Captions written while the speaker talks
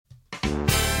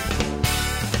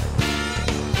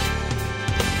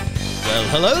Well,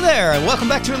 hello there, and welcome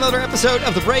back to another episode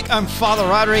of The Break. I'm Father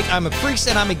Roderick. I'm a priest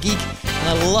and I'm a geek, and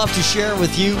I love to share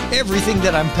with you everything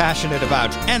that I'm passionate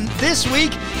about. And this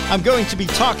week, I'm going to be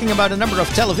talking about a number of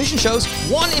television shows,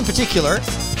 one in particular,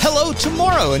 Hello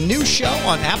Tomorrow, a new show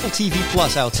on Apple TV+.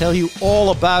 I'll tell you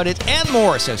all about it and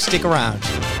more, so stick around.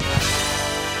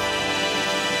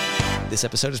 This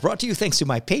episode is brought to you thanks to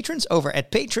my patrons over at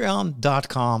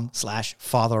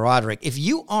patreon.com/Father Roderick. If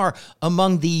you are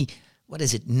among the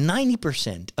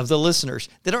 90% of the listeners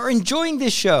that are enjoying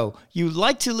this show, you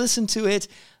like to listen to it,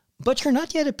 but you're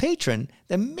not yet a patron,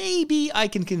 then maybe I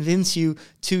can convince you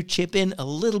to chip in a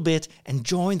little bit and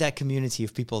join that community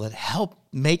of people that help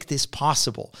make this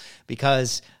possible.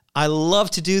 Because I love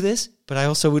to do this, but I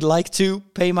also would like to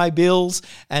pay my bills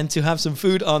and to have some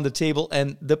food on the table.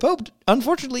 And the Pope,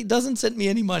 unfortunately, doesn't send me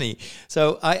any money.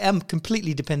 So I am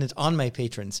completely dependent on my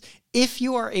patrons. If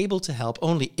you are able to help,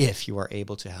 only if you are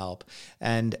able to help,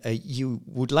 and you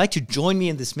would like to join me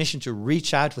in this mission to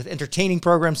reach out with entertaining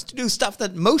programs, to do stuff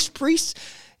that most priests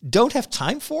don't have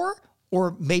time for,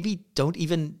 or maybe don't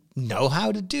even know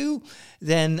how to do,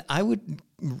 then I would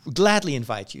gladly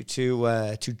invite you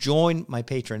to join my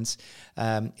patrons.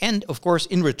 And of course,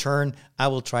 in return, I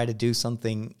will try to do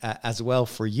something as well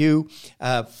for you.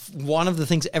 One of the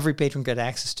things every patron gets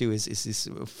access to is this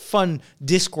fun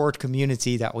Discord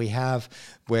community that we have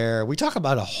where we talk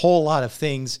about a whole lot of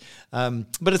things.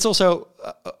 But it's also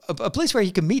a place where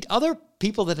you can meet other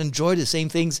people that enjoy the same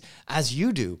things as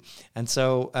you do. And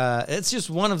so it's just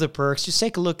one of the perks. Just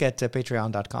take a look at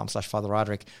patreon.com/Father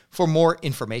Roderick for more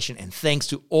information. And thanks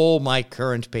to all my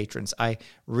current patrons. I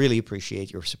really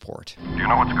appreciate your support. Do you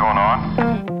know what's going on?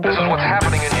 This is what's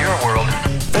happening in your world.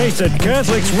 Face it,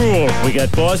 Catholics rule. We got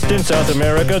Boston, South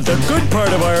America, the good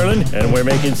part of Ireland, and we're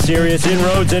making serious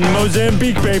inroads in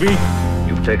Mozambique, baby.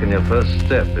 You've taken your first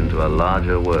step into a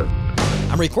larger world.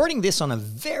 I'm recording this on a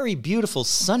very beautiful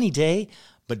sunny day,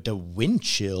 but the wind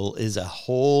chill is a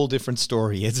whole different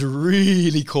story. It's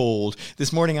really cold.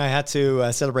 This morning I had to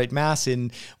celebrate Mass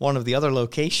in one of the other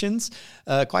locations,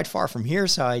 quite far from here.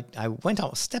 So I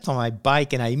stepped on my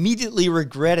bike, and I immediately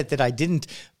regretted that I didn't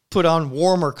put on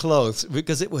warmer clothes,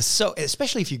 because it was so,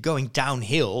 especially if you're going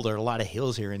downhill. There are a lot of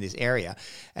hills here in this area.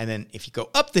 And then if you go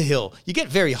up the hill, you get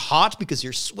very hot because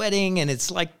you're sweating, and it's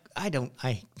like,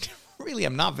 really,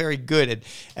 I'm not very good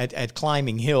at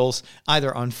climbing hills,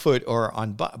 either on foot or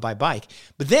by bike.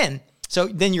 But then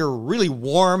you're really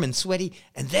warm and sweaty,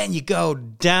 and then you go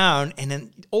down, and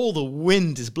then all the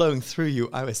wind is blowing through you.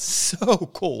 I was so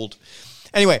cold.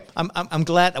 Anyway, I'm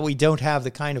glad that we don't have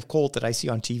the kind of cold that I see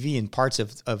on TV in parts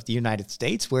of the United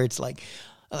States, where it's like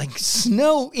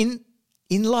snow in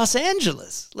Los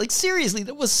Angeles. Like, seriously,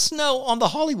 there was snow on the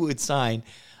Hollywood sign.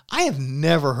 I have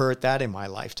never heard that in my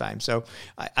lifetime. So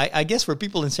I guess for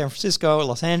people in San Francisco,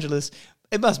 Los Angeles,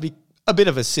 it must be a bit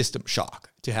of a system shock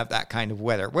to have that kind of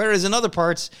weather. Whereas in other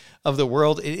parts of the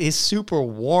world, it is super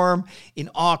warm. In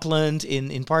Auckland,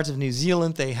 in parts of New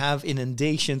Zealand, they have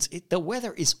inundations. The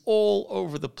weather is all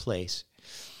over the place.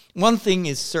 One thing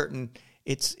is certain,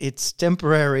 it's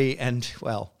temporary, and,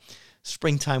 well,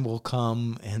 springtime will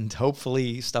come, and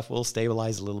hopefully stuff will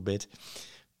stabilize a little bit.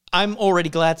 I'm already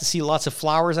glad to see lots of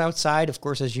flowers outside. Of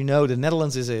course, as you know, the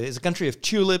Netherlands is a country of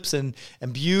tulips and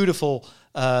beautiful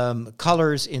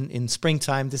colors in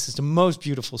springtime. This is the most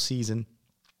beautiful season.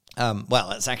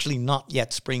 Well, it's actually not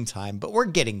yet springtime, but we're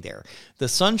getting there. The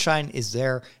sunshine is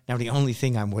there. Now, the only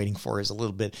thing I'm waiting for is a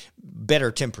little bit better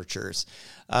temperatures.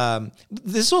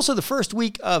 This is also the first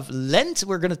week of Lent.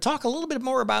 We're going to talk a little bit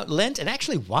more about Lent, and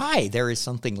actually why there is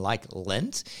something like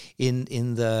Lent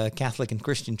in the Catholic and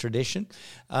Christian tradition.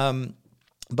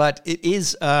 But it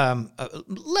is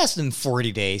less than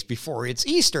 40 days before it's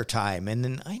Easter time. And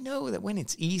then I know that when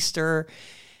it's Easter,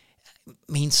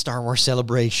 means Star Wars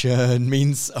celebration,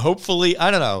 means hopefully, I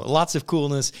don't know, lots of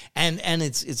coolness, and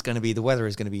it's going to be, the weather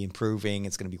is going to be improving,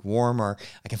 it's going to be warmer,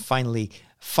 I can finally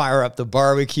fire up the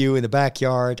barbecue in the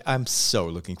backyard. I'm so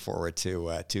looking forward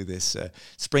to this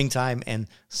springtime and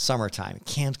summertime. It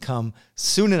can't come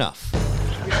soon enough.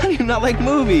 How do you not like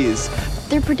movies?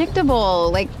 They're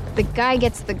predictable. Like, the guy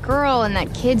gets the girl, and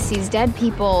that kid sees dead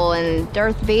people, and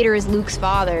Darth Vader is Luke's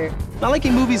father. Not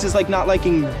liking movies is like not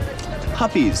liking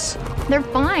puppies. They're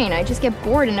fine. I just get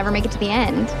bored and never make it to the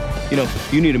end. You know,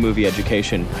 you need a movie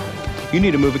education. You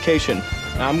need a movication.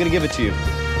 Now I'm gonna give it to you.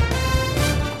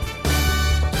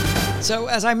 So,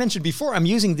 as I mentioned before, I'm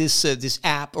using this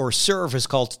app or service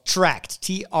called Trakt,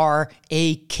 Trakt.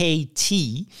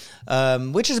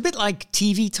 which is a bit like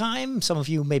TV Time. Some of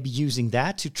you may be using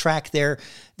that to track their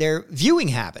viewing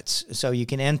habits. So you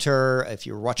can enter, if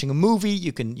you're watching a movie,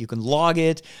 you can log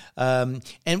it. And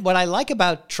what I like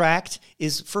about Tracked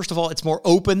is, first of all, it's more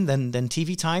open than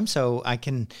TV Time. So I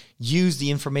can use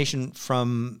the information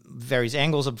from various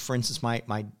angles. For instance,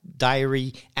 my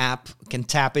diary app can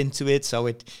tap into it. So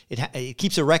it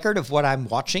keeps a record of what I'm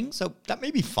watching. So that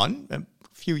may be fun a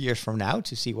few years from now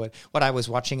to see what I was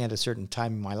watching at a certain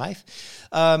time in my life.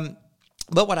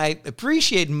 But what I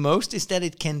appreciate most is that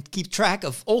it can keep track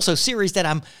of also series that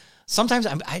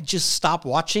I just stop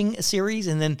watching a series,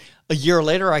 and then a year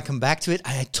later I come back to it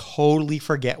and I totally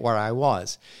forget where I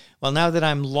was. Well, now that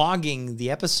I'm logging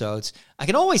the episodes, I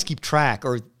can always keep track,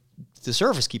 or the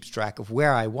service keeps track of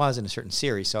where I was in a certain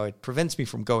series. So it prevents me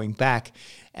from going back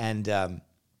and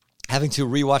having to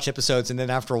rewatch episodes. And then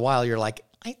after a while, you're like,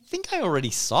 I think I already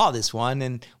saw this one,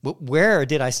 and where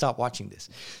did I stop watching this?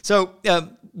 So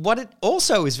what it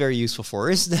also is very useful for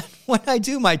is that when I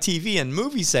do my TV and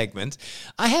movie segment,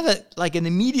 I have an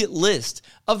immediate list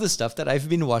of the stuff that I've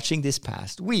been watching this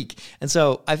past week. And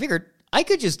so I figured I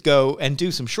could just go and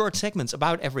do some short segments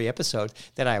about every episode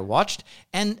that I watched,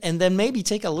 and then maybe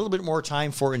take a little bit more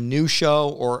time for a new show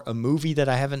or a movie that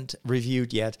I haven't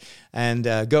reviewed yet, and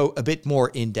go a bit more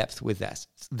in depth with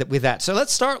that. So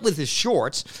let's start with the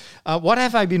shorts. What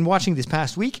have I been watching this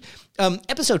past week?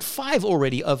 Episode 5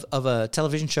 already of a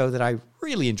television show that I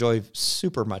really enjoy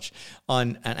super much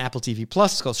on Apple TV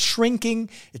Plus. It's called Shrinking.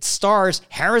 It stars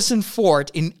Harrison Ford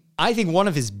in, I think, one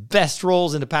of his best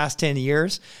roles in the past 10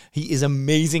 years. He is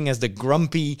amazing as the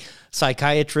grumpy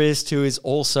psychiatrist who is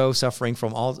also suffering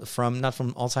from not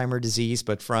from Alzheimer's disease,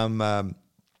 but from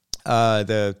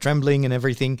the trembling and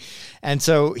everything. And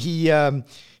so he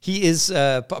is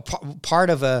part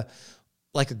of a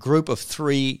group of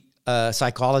 3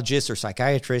 psychologists or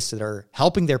psychiatrists that are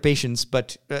helping their patients,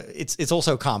 but it's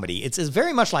also comedy. It's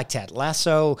very much like Ted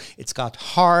Lasso. It's got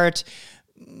heart.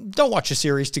 Don't watch a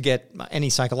series to get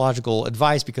any psychological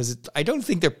advice, because I don't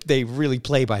think they really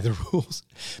play by the rules.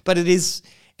 But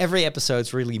every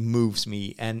episode really moves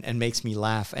me and makes me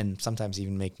laugh, and sometimes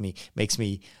even makes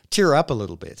me tear up a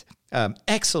little bit.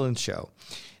 Excellent show.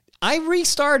 I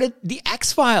restarted The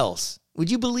X-Files.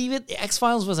 Would you believe it? The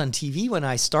X-Files was on TV when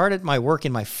I started my work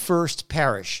in my first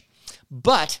parish.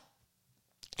 But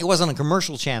it was on a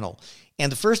commercial channel.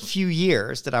 And the first few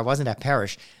years that I was in that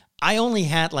parish, I only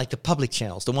had the public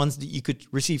channels, the ones that you could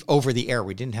receive over the air.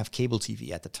 We didn't have cable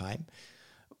TV at the time.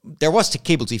 There was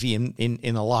cable TV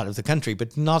in a lot of the country,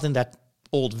 but not in that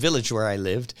old village where I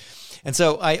lived. And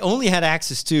so I only had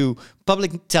access to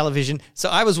public television. So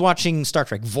I was watching Star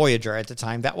Trek Voyager at the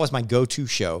time. That was my go-to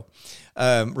show.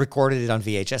 Recorded it on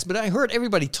VHS. But I heard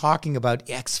everybody talking about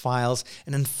X-Files.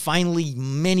 And then finally,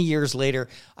 many years later,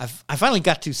 I finally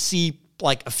got to see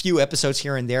a few episodes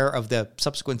here and there of the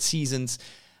subsequent seasons.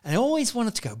 And I always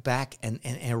wanted to go back and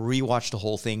rewatch the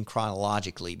whole thing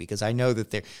chronologically, because I know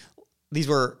that these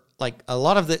were a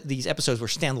lot of these episodes were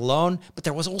standalone, but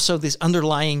there was also this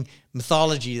underlying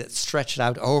mythology that stretched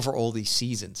out over all these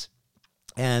seasons.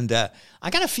 And I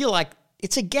kind of feel like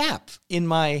it's a gap in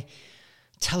my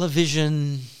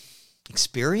television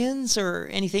experience or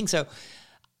anything. So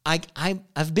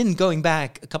I've been going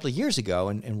back a couple of years ago,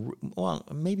 and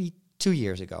maybe 2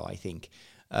 years ago, I think.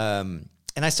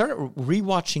 And I started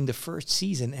rewatching the first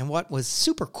season, and what was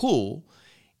super cool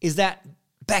is that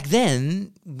back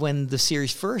then, when the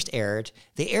series first aired,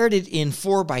 they aired it in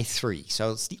 4:3.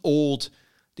 So it's the old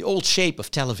shape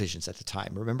of televisions at the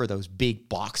time. Remember those big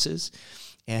boxes?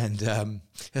 And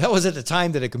that was at the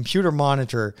time that a computer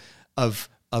monitor of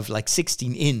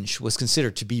 16-inch was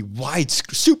considered to be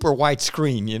super wide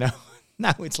screen, you know?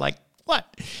 Now it's like, what?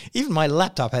 Even my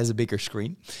laptop has a bigger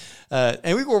screen.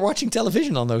 And we were watching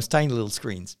television on those tiny little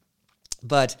screens.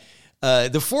 But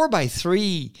the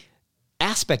 4:3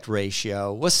 aspect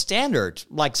ratio was standard,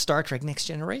 like Star Trek Next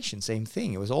Generation, same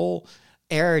thing. It was all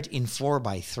aired in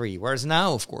 4:3, whereas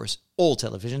now, of course, all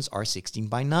televisions are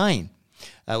 16:9,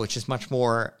 which is much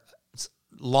more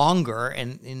longer,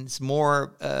 and it's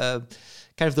more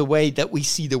kind of the way that we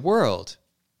see the world.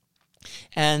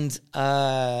 And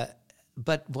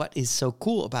but what is so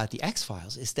cool about the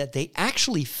X-Files is that they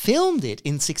actually filmed it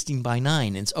in 16:9,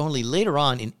 and it's only later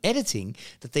on in editing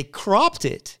that they cropped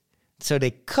it. So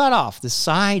they cut off the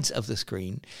sides of the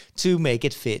screen to make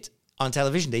it fit on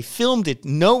television. They filmed it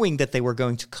knowing that they were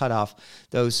going to cut off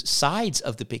those sides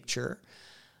of the picture,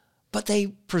 but they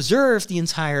preserved the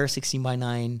entire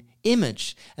 16:9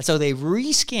 image. And so they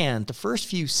rescanned the first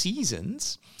few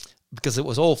seasons, because it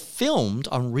was all filmed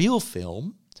on real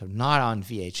film, so not on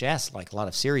VHS like a lot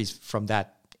of series from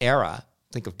that era,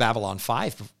 think of Babylon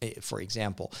 5, for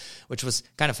example, which was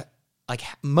kind of like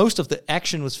most of the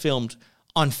action was filmed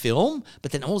on film,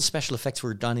 but then all the special effects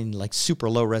were done in like super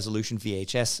low resolution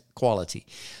VHS quality.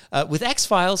 With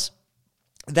X-Files,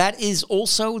 that is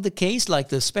also the case. Like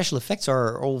the special effects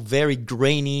are all very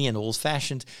grainy and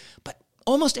old-fashioned, but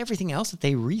almost everything else that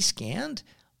they rescanned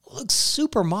looks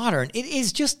super modern. It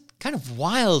is just kind of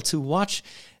wild to watch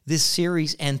this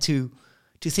series and to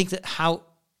think that how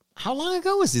long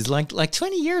ago was this? Like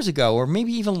 20 years ago, or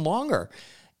maybe even longer,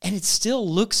 and it still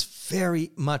looks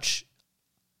very much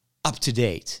up to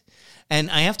date.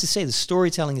 And I have to say, the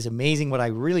storytelling is amazing. What I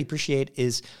really appreciate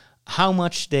is how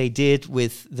much they did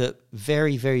with the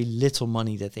very, very little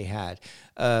money that they had.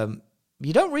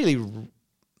 You don't really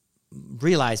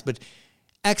realize, but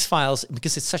X-Files,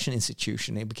 because it's such an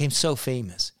institution, it became so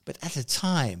famous. But at the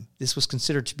time, this was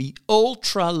considered to be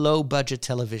ultra low budget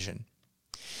television.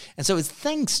 And so it's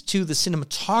thanks to the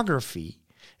cinematography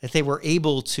that they were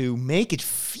able to make it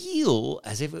feel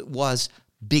as if it was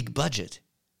big budget.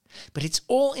 But it's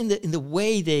all in the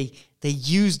way they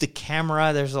use the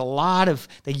camera. There's a lot of,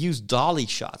 they use dolly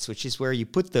shots, which is where you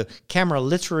put the camera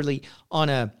literally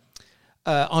on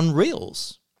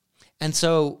rails. And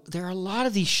so there are a lot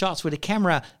of these shots where the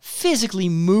camera physically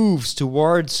moves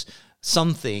towards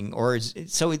something,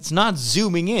 so it's not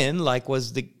zooming in like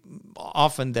was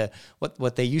often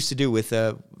what they used to do with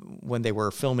when they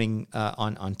were filming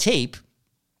on tape.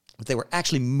 But they were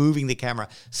actually moving the camera,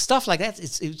 stuff like that.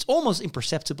 It's almost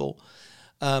imperceptible,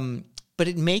 but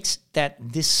it makes that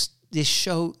this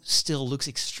show still looks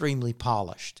extremely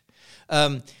polished.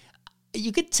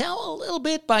 You could tell a little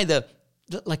bit by the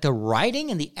writing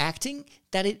and the acting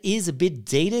that it is a bit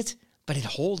dated, but it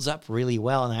holds up really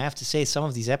well. And I have to say, some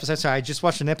of these episodes, I just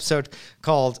watched an episode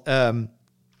called,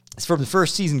 it's from the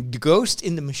first season, Ghost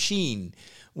in the Machine,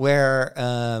 where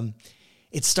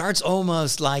it starts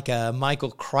almost like a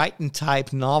Michael Crichton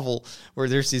type novel, where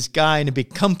there's this guy in a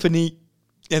big company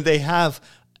and they have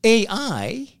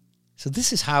AI. So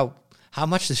this is how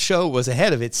much the show was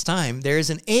ahead of its time. There's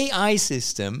an AI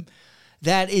system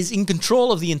that is in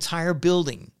control of the entire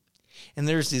building. And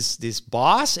there's this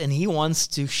boss, and he wants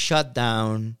to shut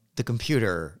down the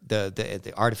computer,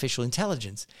 the artificial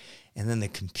intelligence. And then the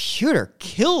computer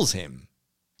kills him.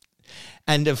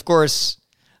 And of course,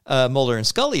 Mulder and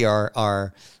Scully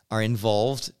are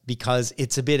involved because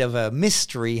it's a bit of a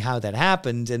mystery how that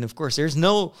happened. And of course, there's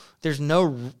no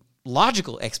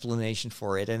logical explanation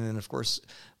for it. And then of course,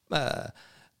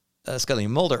 Scully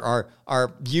and Mulder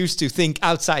are used to think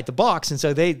outside the box, and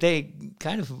so they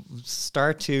kind of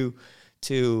start to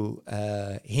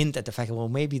hint at the fact that, well,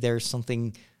 maybe there's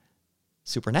something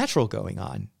supernatural going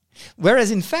on.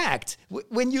 Whereas, in fact,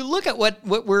 when you look at what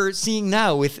we're seeing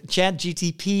now with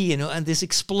ChatGPT and this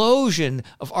explosion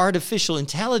of artificial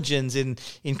intelligence in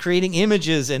creating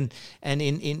images and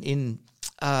in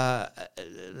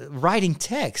writing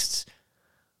texts,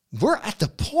 we're at the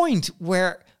point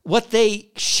where what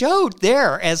they showed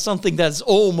there as something that's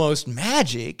almost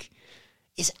magic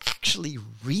is actually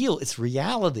real. It's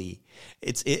reality.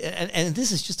 And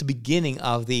this is just the beginning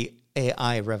of the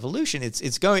AI revolution.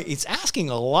 It's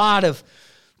asking a lot of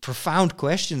profound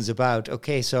questions about,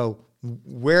 okay, so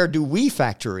where do we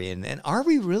factor in, and are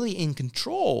we really in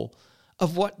control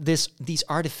of what these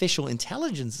artificial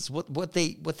intelligences, what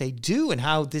they do, and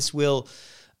how this will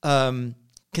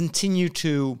continue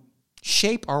to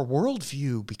shape our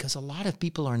worldview? Because a lot of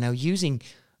people are now using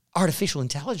artificial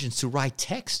intelligence to write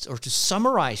texts or to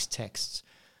summarize texts.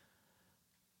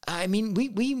 I mean,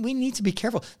 we need to be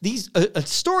careful. A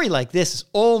story like this is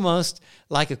almost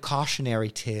like a cautionary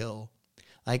tale.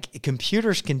 Like,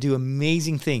 computers can do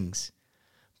amazing things,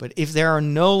 but if there are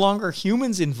no longer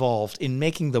humans involved in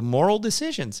making the moral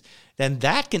decisions, then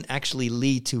that can actually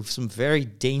lead to some very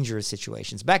dangerous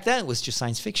situations. Back then, it was just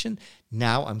science fiction.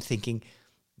 Now I'm thinking,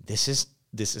 this is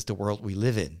the world we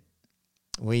live in.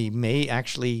 We may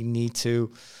actually need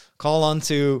to call on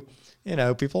to,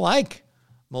 people like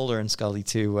Mulder and Scully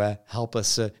to help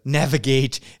us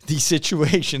navigate these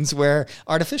situations where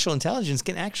artificial intelligence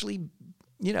can actually,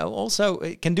 also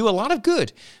it can do a lot of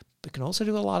good, but can also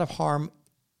do a lot of harm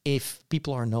if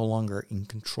people are no longer in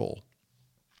control.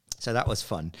 So that was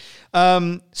fun.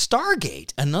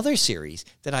 Stargate, another series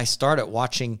that I started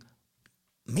watching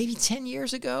maybe 10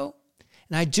 years ago.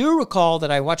 And I do recall that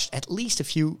I watched at least a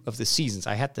few of the seasons.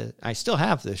 I still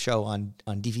have the show on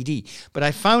DVD, but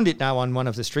I found it now on one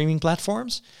of the streaming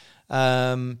platforms.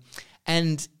 And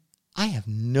I have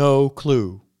no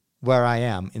clue where I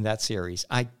am in that series.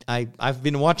 I've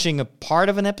been watching a part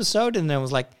of an episode, and I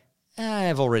was like,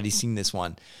 I've already seen this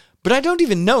one. But I don't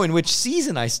even know in which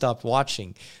season I stopped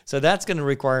watching. So that's going to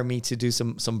require me to do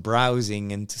some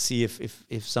browsing and to see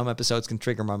if some episodes can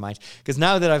trigger my mind. Because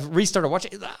now that I've restarted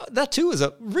watching, that too is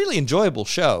a really enjoyable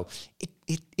show.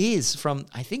 It is from,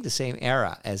 I think, the same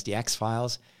era as The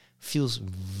X-Files. Feels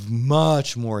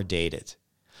much more dated.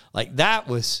 Like, that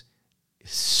was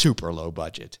super low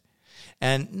budget.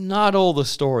 And not all the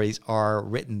stories are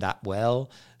written that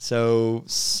well. So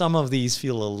some of these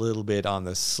feel a little bit on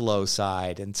the slow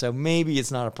side. And so maybe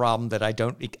it's not a problem that I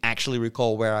don't actually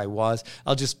recall where I was.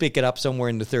 I'll just pick it up somewhere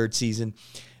in the third season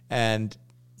and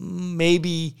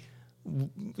maybe,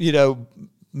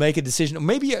 make a decision.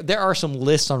 Maybe there are some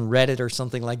lists on Reddit or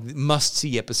something like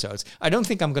must-see episodes. I don't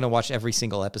think I'm going to watch every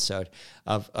single episode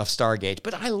of Stargate,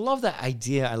 but I love that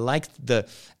idea. I like the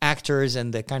actors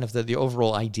and the kind of the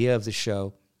overall idea of the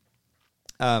show.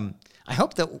 I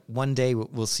hope that one day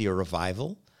we'll see a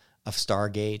revival of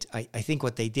Stargate. I think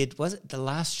what they did, was it the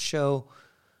last show?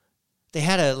 They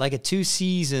had a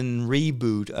 2-season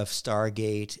reboot of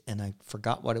Stargate, and I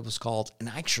forgot what it was called. And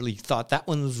I actually thought that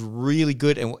one was really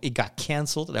good, and it got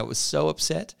canceled, and I was so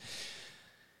upset.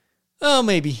 Oh,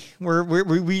 maybe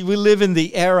we live in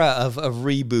the era of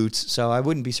reboots, so I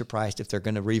wouldn't be surprised if they're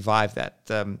going to revive that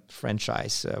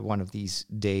franchise one of these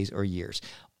days or years.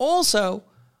 Also,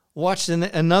 watched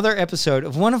another episode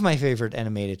of one of my favorite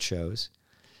animated shows,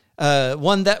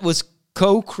 one that was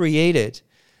co-created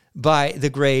by the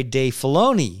great Dave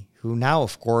Filoni, who now,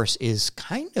 of course, is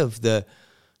kind of the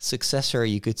successor,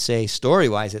 you could say,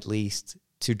 story-wise at least,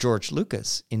 to George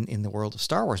Lucas in the world of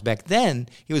Star Wars. Back then,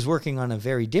 he was working on a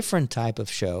very different type of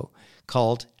show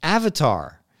called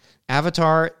Avatar.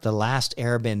 Avatar, The Last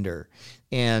Airbender.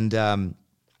 And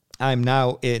I'm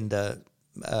now in the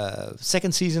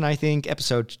second season, I think,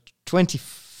 episode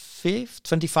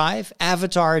 25,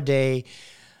 Avatar Day.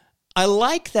 I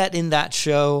like that in that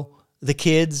show, the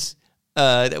kids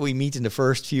that we meet in the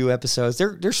first few episodes,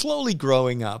 they're slowly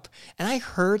growing up. And I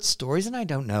heard stories, and I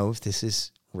don't know if this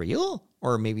is real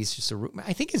or maybe it's just a rumor.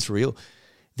 I think it's real.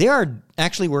 They are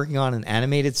actually working on an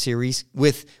animated series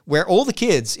where all the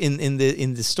kids in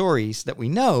the stories that we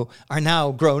know are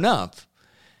now grown up.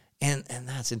 And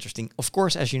that's interesting. Of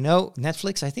course, as you know,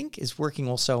 Netflix, I think, is working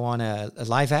also on a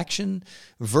live-action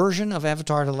version of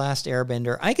Avatar: The Last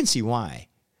Airbender. I can see why.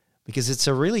 Because it's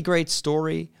a really great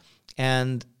story,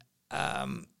 and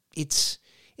it's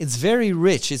very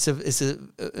rich. It's a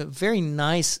very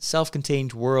nice,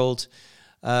 self-contained world.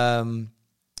 But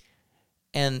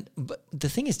the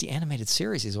thing is, the animated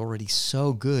series is already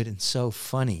so good and so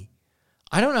funny.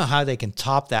 I don't know how they can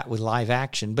top that with live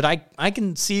action, but I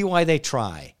can see why they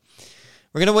try.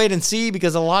 We're going to wait and see,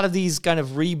 because a lot of these kind of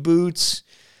reboots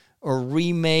or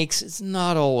remakes, it's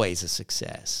not always a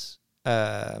success.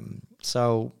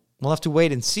 So we'll have to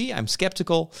wait and see. I'm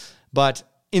skeptical, but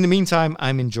in the meantime,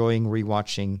 I'm enjoying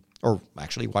rewatching, or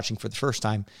actually watching for the first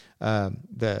time,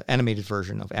 the animated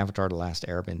version of Avatar: The Last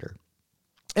Airbender.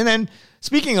 And then,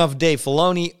 speaking of Dave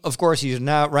Filoni, of course, he's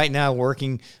right now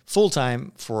working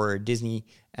full-time for Disney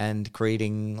and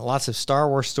creating lots of Star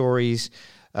Wars stories.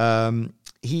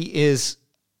 He is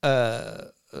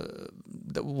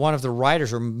one of the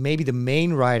writers, or maybe the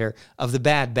main writer, of The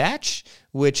Bad Batch,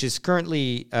 which is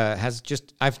currently I've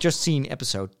just seen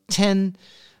episode 10,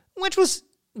 which was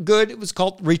good. It was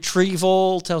called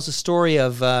Retrieval. Tells the story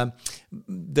of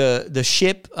the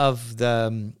ship of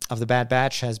the Bad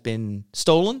Batch has been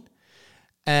stolen,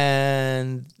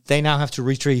 and they now have to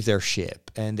retrieve their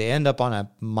ship, and they end up on a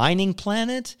mining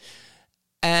planet,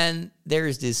 and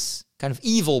there's this kind of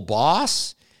evil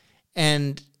boss,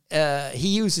 and he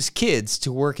uses kids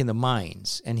to work in the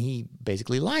mines, and he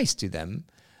basically lies to them,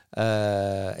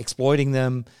 exploiting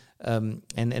them,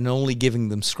 and only giving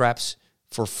them scraps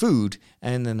for food.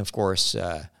 And then, of course,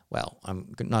 I'm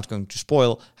not going to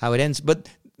spoil how it ends, but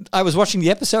I was watching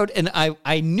the episode, and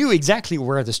I knew exactly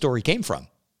where the story came from.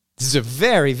 This is a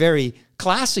very, very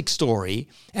classic story,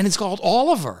 and it's called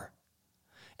Oliver.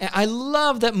 And I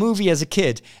loved that movie as a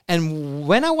kid, and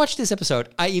when I watched this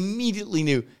episode, I immediately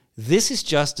knew this is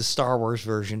just the Star Wars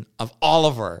version of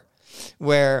Oliver,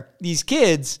 where these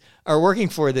kids are working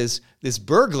for this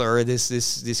burglar,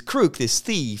 this crook, this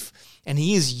thief, and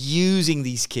he is using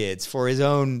these kids for his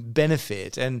own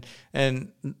benefit. And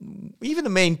even the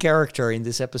main character in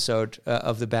this episode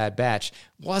of The Bad Batch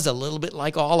was a little bit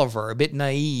like Oliver, a bit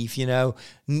naive,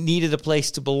 needed a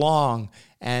place to belong.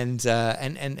 And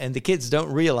the kids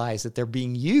don't realize that they're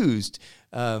being used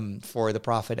for the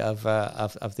profit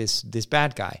of this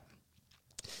bad guy.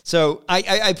 So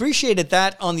I appreciated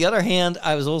that. On the other hand,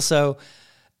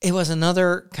 it was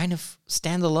another kind of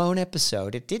standalone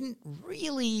episode. It didn't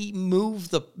really move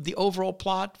the overall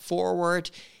plot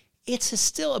forward. it's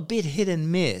still a bit hit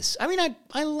and miss. I mean,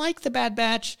 I like The Bad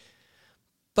Batch,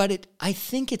 but I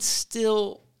think it's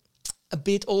still a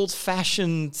bit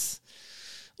old-fashioned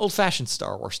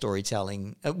Star Wars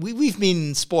storytelling. We've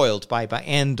been spoiled by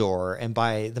Andor and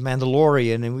by The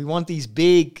Mandalorian, and we want these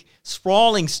big,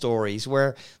 sprawling stories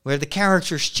where the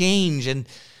characters change, and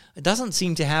it doesn't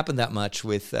seem to happen that much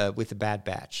with The Bad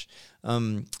Batch.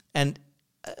 And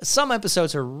some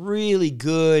episodes are really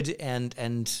good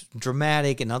and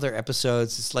dramatic, and other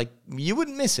episodes, it's like you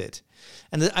wouldn't miss it.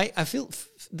 And I feel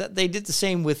that they did the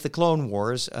same with the Clone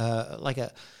Wars.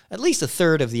 At least a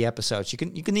third of the episodes, you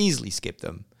can easily skip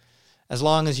them, as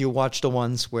long as you watch the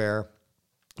ones where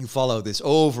you follow this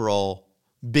overall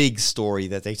big story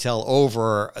that they tell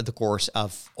over the course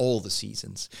of all the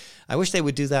seasons. I wish they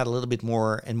would do that a little bit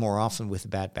more and more often with The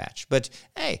Bad Batch. But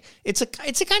hey, it's a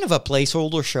kind of a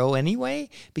placeholder show anyway,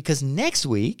 because next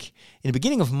week, in the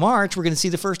beginning of March, we're going to see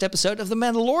the first episode of The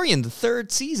Mandalorian, the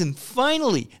third season.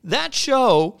 Finally, that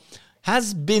show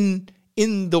has been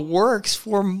in the works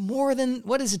for more than,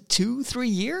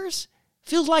 2-3 years?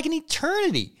 Feels like an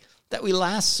eternity that we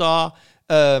last saw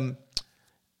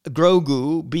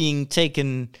Grogu being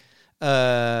taken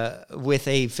with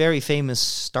a very famous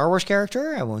Star Wars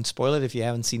character. I won't spoil it if you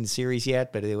haven't seen the series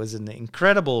yet, but it was an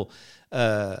incredible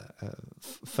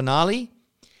finale.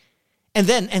 And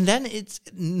then it's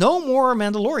no more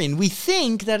Mandalorian. We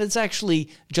think that it's actually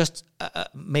just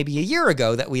maybe a year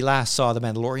ago that we last saw The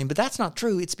Mandalorian, but that's not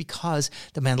true. It's because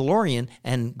The Mandalorian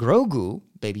and Grogu,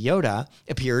 Baby Yoda,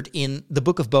 appeared in the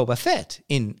Book of Boba Fett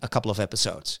in a couple of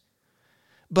episodes.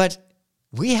 But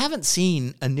we haven't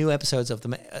seen a new episode of The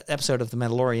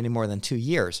Mandalorian in more than 2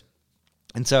 years.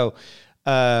 And so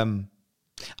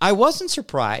I wasn't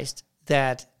surprised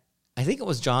that, I think it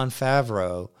was Jon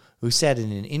Favreau who said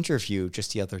in an interview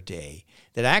just the other day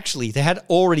that actually they had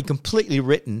already completely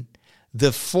written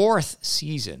the 4th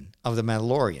season of The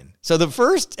Mandalorian. So the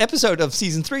first episode of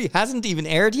season 3 hasn't even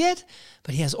aired yet,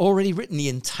 but he has already written the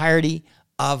entirety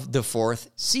of the 4th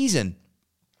season.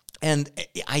 And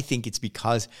I think it's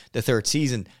because the 3rd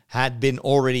season had been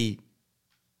already,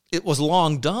 it was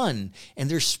long done, and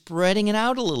they're spreading it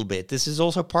out a little bit. This is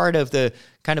also part of the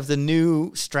kind of the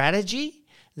new strategy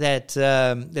that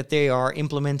they are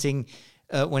implementing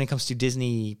when it comes to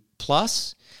Disney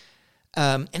Plus.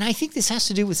 And I think this has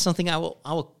to do with something I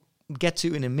will get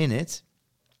to in a minute.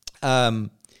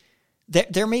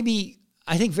 There may be,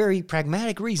 I think, very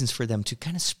pragmatic reasons for them to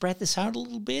kind of spread this out a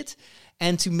little bit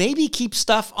and to maybe keep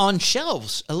stuff on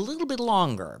shelves a little bit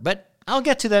longer. But I'll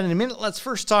get to that in a minute. Let's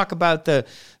first talk about the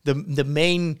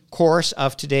main course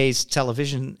of today's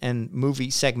television and movie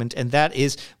segment, and that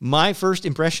is my first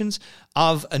impressions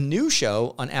of a new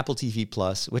show on Apple TV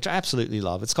Plus, which I absolutely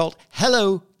love. It's called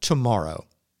Hello Tomorrow.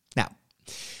 Now,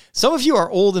 some of you are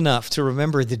old enough to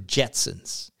remember The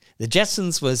Jetsons. The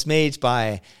Jetsons was made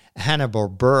by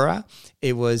Hanna-Barbera.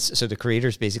 It was, so the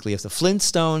creators basically of the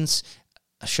Flintstones,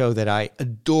 a show that I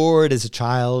adored as a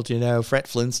child, Fred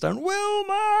Flintstone,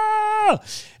 Wilma!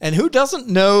 And who doesn't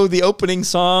know the opening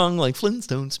song, like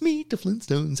Flintstones, meet the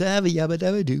Flintstones, have a yabba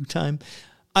dabba do time.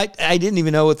 I didn't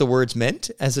even know what the words meant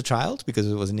as a child because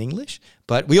it was in English,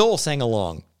 but we all sang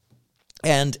along.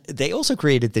 And they also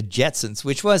created The Jetsons,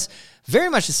 which was very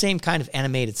much the same kind of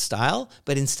animated style,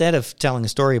 but instead of telling a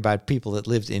story about people that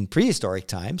lived in prehistoric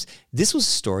times, this was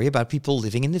a story about people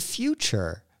living in the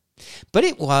future. But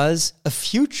it was a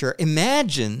future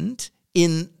imagined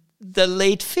in the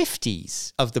late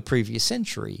 50s of the previous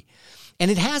century.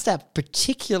 And it has that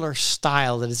particular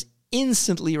style that is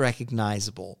instantly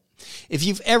recognizable. If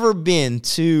you've ever been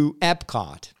to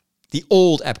Epcot, the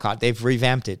old Epcot, they've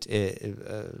revamped it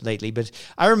lately, but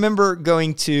I remember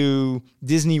going to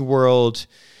Disney World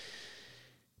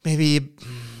maybe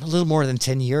a little more than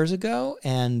 10 years ago,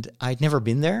 and I'd never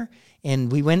been there.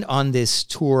 And we went on this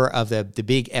tour of the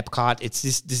big Epcot. It's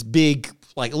this big,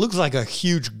 like, it looks like a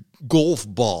huge golf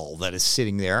ball that is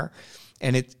sitting there.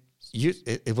 And it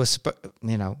was,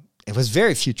 it was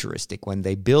very futuristic when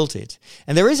they built it.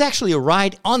 And there is actually a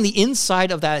ride on the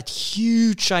inside of that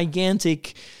huge,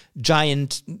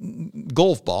 giant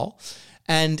golf ball.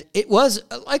 And it was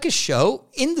like a show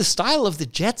in the style of the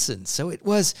Jetsons. So it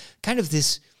was kind of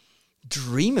this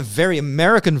dream, a very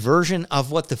American version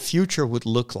of what the future would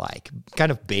look like,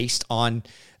 kind of based on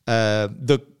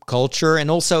the culture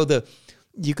and also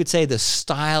you could say the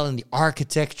style and the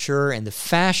architecture and the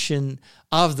fashion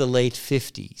of the late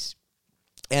 50s.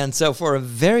 And so for a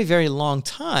very, very long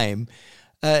time,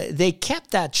 they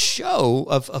kept that show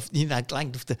of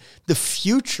like the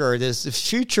future, the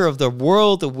future of the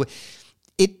world.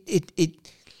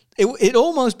 It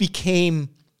almost became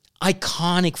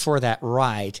iconic for that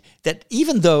ride that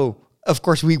even though, of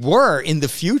course, we were in the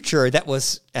future, that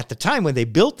was at the time when they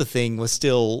built the thing was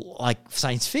still like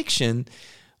science fiction,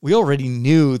 we already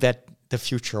knew that the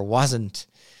future wasn't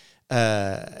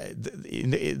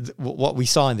what we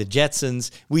saw in the Jetsons.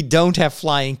 We don't have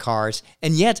flying cars,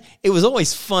 and yet it was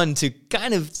always fun to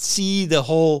kind of see the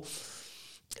whole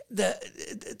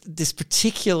this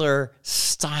particular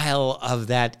style of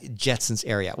that Jetsons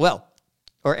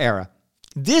era.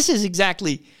 This is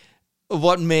exactly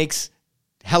what makes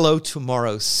Hello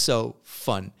Tomorrow so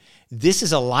fun. This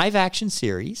is a live action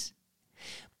series,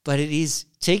 but it is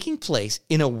taking place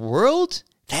in a world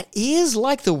that is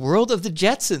like the world of the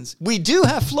Jetsons. We do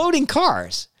have floating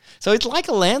cars. So it's like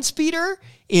a land speeder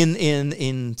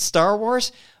in Star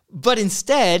Wars, but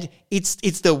instead it's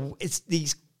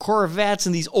these Corvettes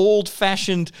and these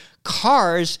old-fashioned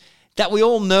cars that we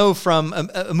all know from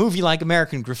a movie like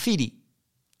American Graffiti.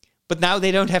 But now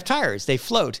they don't have tires; they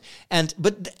float.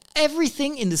 But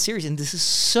everything in the series, and this is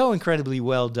so incredibly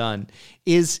well done,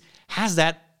 has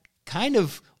that kind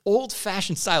of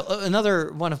old-fashioned style.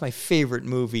 Another one of my favorite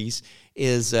movies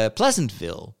is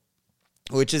Pleasantville,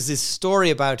 which is this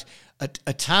story about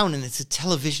a town, and it's a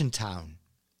television town.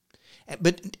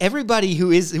 But everybody who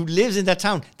lives in that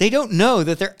town, they don't know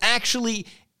that they're actually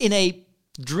in a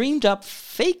dreamed-up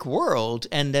fake world.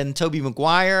 And then Tobey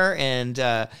Maguire and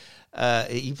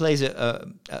he plays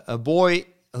a boy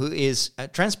who is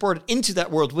transported into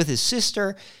that world with his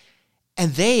sister,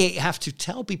 and they have to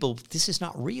tell people this is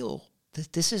not real.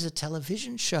 This is a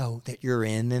television show that you're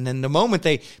in. And then the moment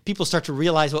people start to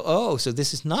realize, so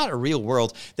this is not a real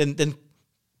world, then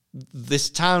this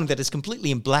town that is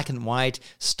completely in black and white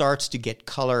starts to get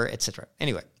color, etc.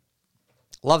 Anyway,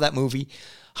 love that movie.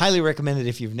 Highly recommend it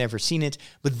if you've never seen it.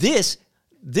 But this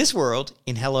world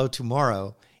in Hello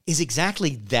Tomorrow is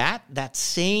exactly that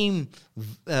same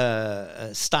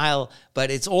style, but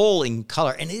it's all in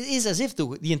color. And it is as if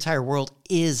the entire world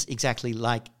is exactly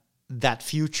like that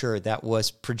future that was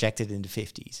projected in the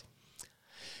 50s.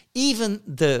 Even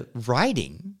the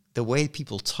writing, the way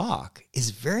people talk,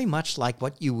 is very much like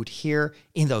what you would hear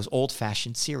in those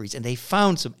old-fashioned series. And they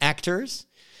found some actors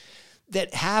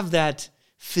that have that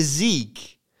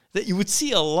physique that you would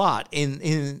see a lot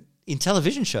in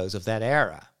television shows of that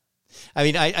era. I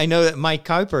mean, I know that Mike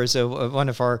Kuiper is one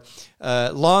of our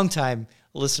longtime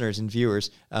listeners and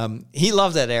viewers. He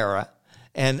loved that era,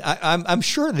 and I'm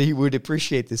sure that he would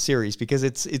appreciate this series because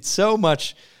it's so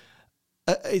much,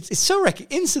 it's so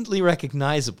instantly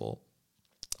recognizable,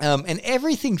 and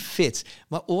everything fits.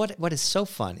 What is so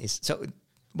fun is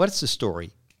what is the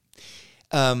story?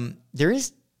 There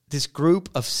is this group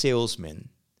of salesmen,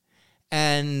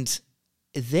 and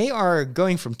they are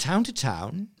going from town to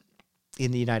town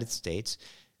in the United States,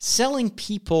 selling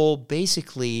people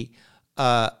basically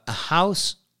a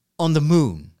house on the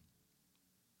moon.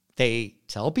 They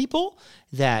tell people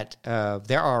that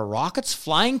there are rockets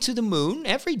flying to the moon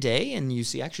every day, and you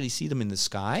actually see them in the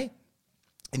sky.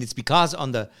 And it's because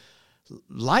on the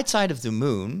light side of the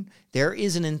moon, there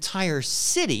is an entire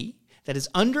city that is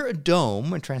under a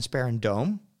dome, a transparent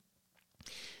dome,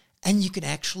 and you can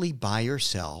actually buy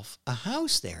yourself a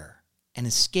house there and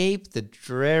escape the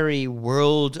dreary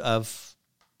world of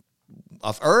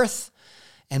Earth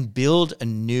and build a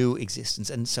new existence.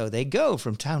 And so they go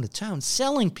from town to town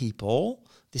selling people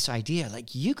this idea,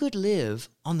 like you could live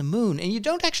on the moon and you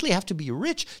don't actually have to be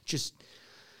rich. Just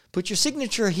put your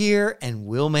signature here and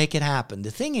we'll make it happen.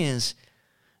 The thing is,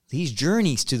 these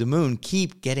journeys to the moon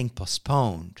keep getting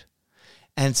postponed.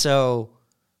 And so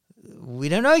we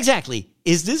don't know exactly,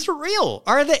 is this real?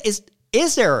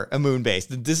 Is there a moon base?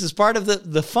 This is part of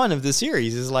the fun of the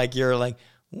series. Is like you're like,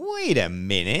 wait a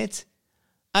minute.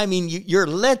 I mean, you're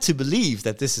led to believe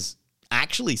that this is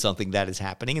actually something that is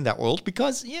happening in that world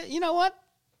because you know what?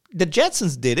 The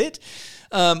Jetsons did it.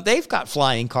 They've got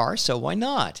flying cars, so why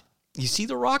not? You see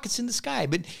the rockets in the sky.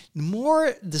 But the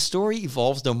more the story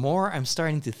evolves, the more I'm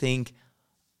starting to think,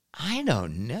 I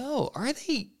don't know. Are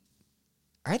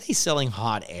they selling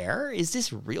hot air? Is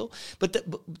this real? But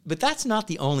that's not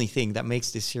the only thing that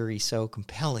makes this series so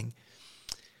compelling.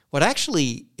 What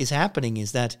actually is happening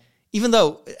is that even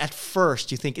though at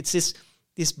first you think it's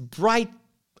this bright,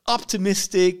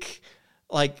 optimistic,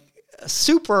 like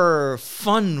super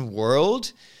fun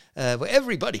world where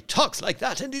everybody talks like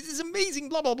that and it is amazing,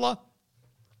 blah, blah, blah.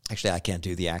 Actually, I can't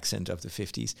do the accent of the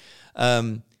 50s.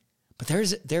 But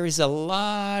there is a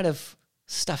lot of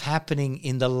stuff happening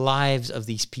in the lives of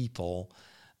these people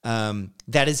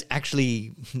that is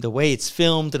actually, the way it's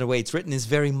filmed and the way it's written is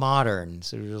very modern.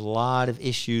 So there's a lot of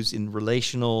issues in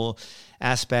relational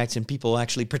aspects and people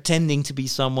actually pretending to be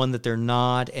someone that they're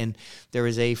not. And there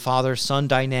is a father-son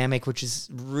dynamic, which is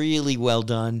really well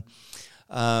done.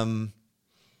 Again,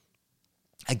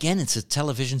 it's a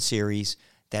television series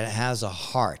that has a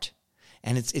heart.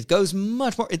 And it goes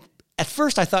much more... At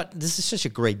first, I thought, this is such a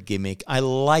great gimmick. I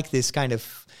like this kind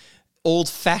of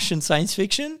old-fashioned science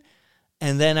fiction.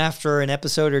 And then after an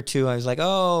episode or two, I was like,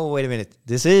 oh, wait a minute.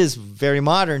 This is very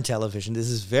modern television. This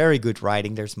is very good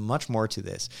writing. There's much more to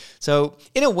this. So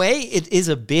in a way, it is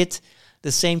a bit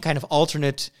the same kind of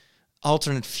alternate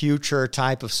future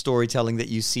type of storytelling that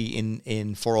you see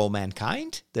in For All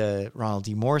Mankind, the Ronald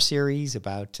D. Moore series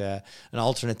about an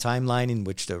alternate timeline in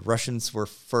which the Russians were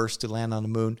first to land on the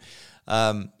moon.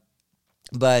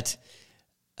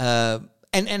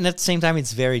 And at the same time,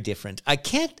 it's very different. I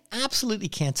absolutely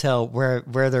can't tell where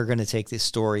they're going to take this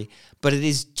story, but it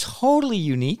is totally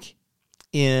unique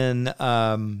in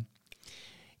the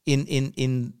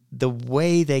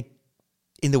way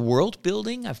in the world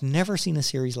building. I've never seen a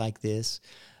series like this.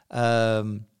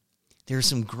 There's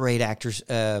some great actors.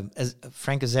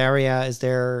 Frank Azaria is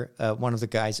there, one of the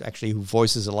guys actually who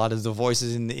voices a lot of the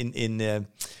voices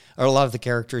or a lot of the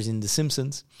characters in The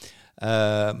Simpsons.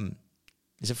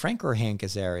 Is it Frank or Hank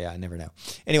Azaria? I never know.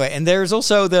 Anyway, and there's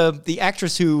also the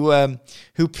actress who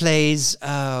plays,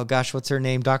 oh gosh, what's her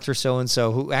name? Dr.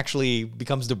 So-and-so, who actually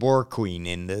becomes the Borg Queen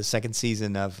in the second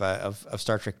season of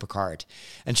Star Trek Picard.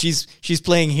 And she's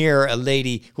playing here a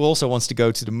lady who also wants to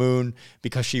go to the moon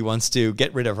because she wants to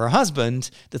get rid of her husband.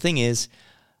 The thing is,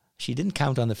 she didn't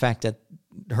count on the fact that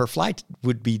her flight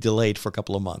would be delayed for a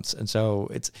couple of months. And so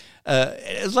it's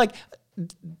like...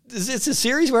 It's a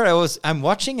series where I'm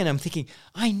watching and I'm thinking,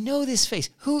 I know this face.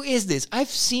 Who is this? I've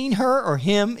seen her or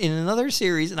him in another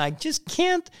series, and I just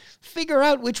can't figure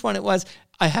out which one it was.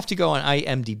 I have to go on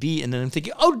IMDb, and then I'm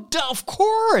thinking, oh, of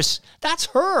course, that's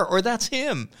her or that's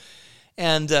him.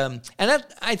 And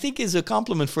that, I think, is a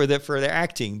compliment for their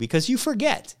acting, because you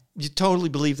forget. You totally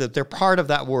believe that they're part of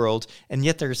that world, and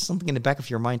yet there's something in the back of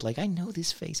your mind like, I know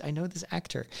this face, I know this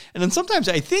actor. And then sometimes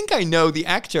I think I know the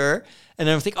actor, and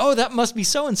then I think, oh, that must be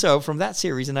so-and-so from that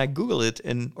series, and I Google it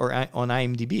on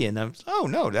IMDb, and I'm, oh,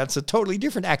 no, that's a totally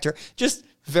different actor, just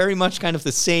very much kind of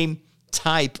the same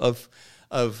type of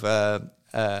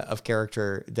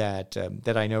character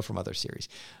that I know from other series.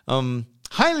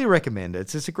 Highly recommend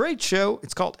it. It's a great show.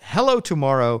 It's called Hello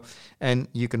Tomorrow, and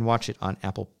you can watch it on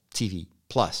Apple TV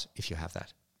Plus, if you have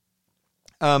that.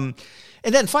 And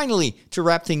then finally, to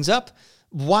wrap things up,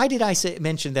 why did I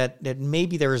mention that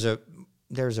maybe there's a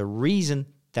reason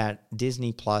that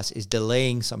Disney Plus is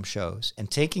delaying some shows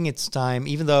and taking its time,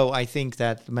 even though I think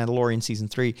that The Mandalorian Season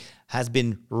 3 has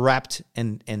been wrapped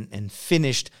and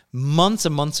finished months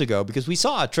and months ago, because we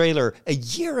saw a trailer a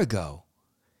year ago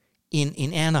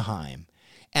in Anaheim.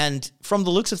 And from the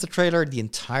looks of the trailer, the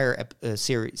entire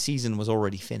season was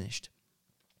already finished.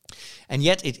 And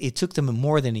yet it took them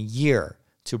more than a year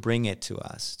to bring it to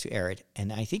us, to air it.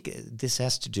 And I think this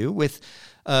has to do with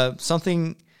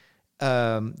something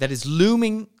that is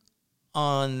looming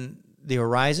on the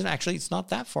horizon. Actually, it's not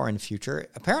that far in the future.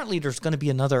 Apparently, there's going to be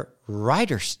another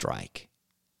writer strike.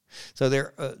 So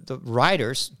the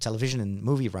writers, television and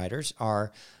movie writers,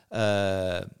 are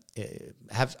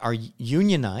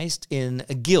unionized in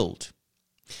a guild.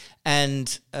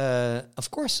 And,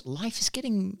 of course, life is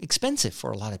getting expensive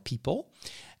for a lot of people.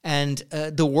 And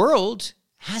the world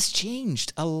has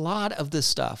changed. A lot of the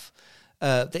stuff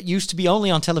that used to be only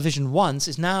on television once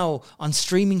is now on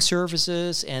streaming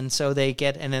services. And so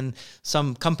and then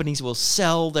some companies will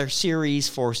sell their series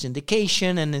for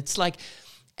syndication. And it's like,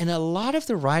 and a lot of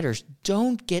the writers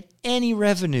don't get any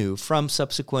revenue from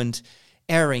subsequent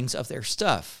airings of their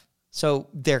stuff. So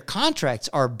their contracts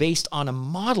are based on a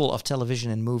model of television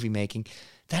and movie making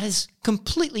that is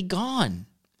completely gone.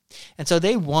 And so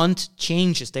they want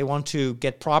changes. They want to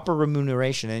get proper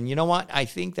remuneration. And you know what? I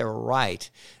think they're right.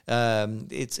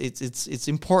 It's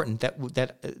important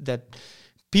that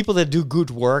people that do good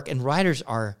work, and writers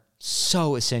are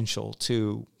so essential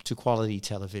to quality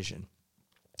television.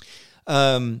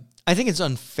 I think it's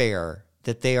unfair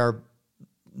that they are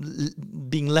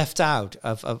being left out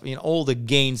of all the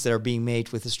gains that are being made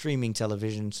with the streaming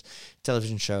television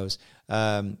shows.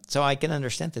 So I can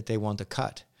understand that they want to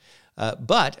cut.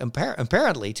 But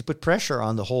apparently, to put pressure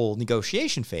on the whole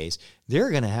negotiation phase, they're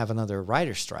going to have another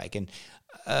writer strike. And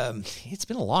it's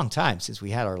been a long time since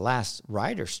we had our last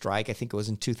writer strike. I think it was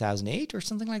in 2008 or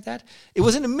something like that. It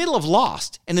was in the middle of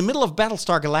Lost, in the middle of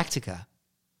Battlestar Galactica.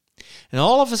 And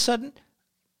all of a sudden,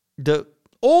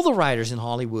 all the writers in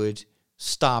Hollywood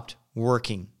stopped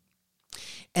working.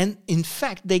 And in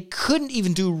fact, they couldn't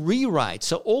even do rewrites.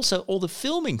 So also all the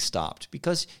filming stopped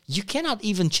because you cannot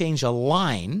even change a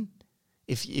line.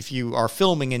 If you are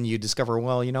filming and you discover,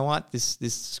 well, you know what, this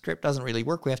script doesn't really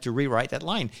work, we have to rewrite that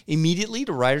line. Immediately,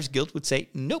 the Writers Guild would say,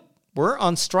 nope, we're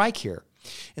on strike here.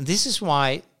 And this is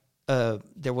why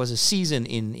there was a season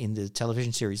in the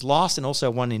television series Lost and also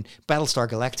one in Battlestar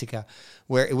Galactica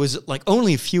where it was like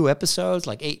only a few episodes,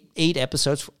 like eight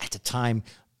episodes. At the time,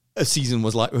 a season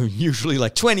was like usually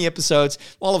like 20 episodes.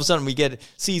 All of a sudden, we get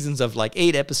seasons of like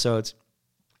 8 episodes,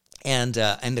 and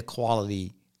the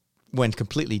quality went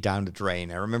completely down the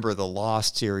drain. I remember the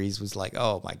Lost series was like,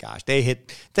 oh my gosh,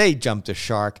 they jumped the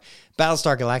shark.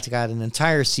 Battlestar Galactica had an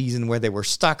entire season where they were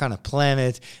stuck on a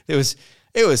planet. It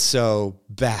was so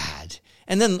bad.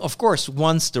 And then, of course,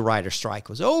 once the writer's strike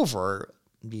was over,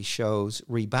 these shows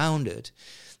rebounded.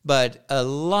 But a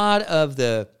lot of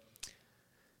the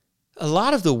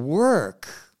work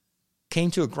came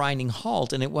to a grinding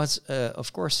halt, and it was,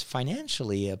 of course,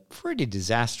 financially a pretty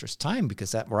disastrous time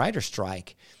because that writer's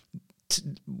strike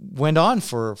went on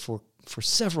for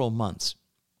several months.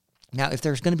 Now, if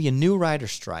there's going to be a new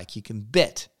writer's strike, you can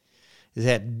bet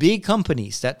that big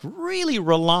companies that really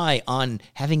rely on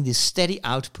having this steady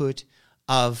output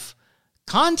of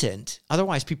content,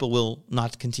 otherwise people will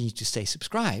not continue to stay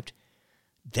subscribed,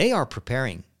 they are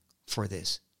preparing for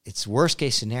this. It's worst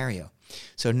case scenario.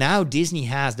 So now Disney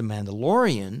has The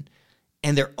Mandalorian,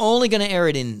 and they're only going to air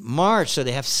it in March, so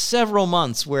they have several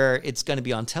months where it's going to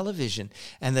be on television,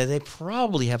 and that they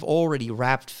probably have already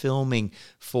wrapped filming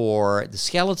for The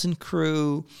Skeleton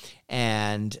Crew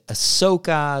and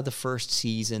Ahsoka, the first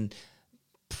season,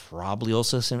 probably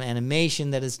also some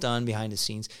animation that is done behind the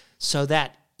scenes, so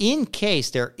that in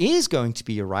case there is going to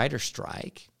be a writer's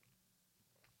strike,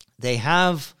 they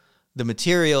have the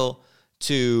material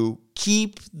to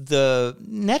keep the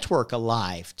network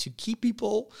alive, to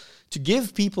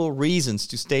give people reasons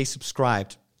to stay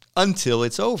subscribed until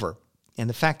it's over. And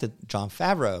the fact that Jon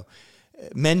Favreau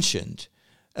mentioned,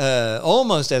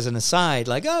 almost as an aside,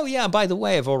 like, oh yeah, by the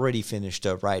way, I've already finished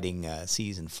writing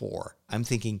season 4. I'm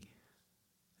thinking,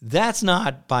 that's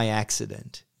not by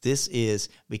accident. This is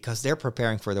because they're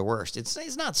preparing for the worst.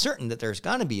 It's not certain that there's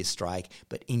going to be a strike,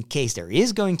 but in case there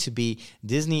is going to be,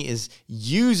 Disney is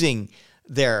using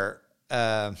their...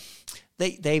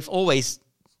 they've always...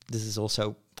 This is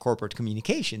also corporate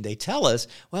communication. They tell us,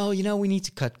 well, you know, we need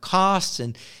to cut costs,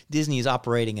 and Disney is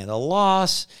operating at a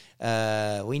loss.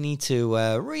 We need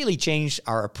to really change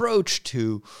our approach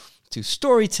to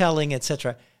storytelling,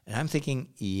 etc. And I'm thinking,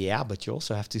 yeah, but you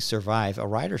also have to survive a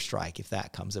writer's strike if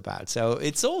that comes about. So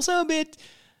it's also a bit,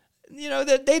 you know,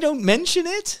 that they don't mention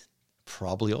it.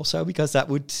 Probably also because that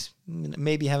would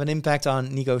maybe have an impact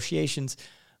on negotiations.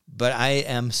 But I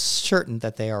am certain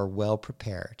that they are well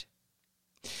prepared.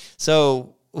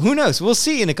 So who knows? We'll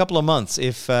see in a couple of months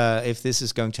if this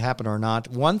is going to happen or not.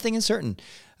 One thing is certain: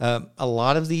 a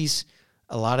lot of these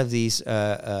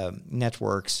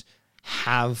networks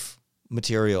have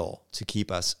material to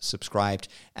keep us subscribed,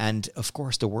 and of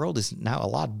course, the world is now a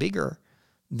lot bigger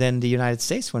than the United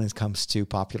States when it comes to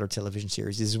popular television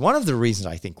series. This is one of the reasons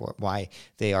I think why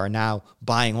they are now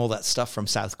buying all that stuff from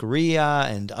South Korea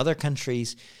and other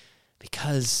countries,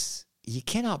 because you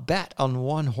cannot bet on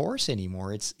one horse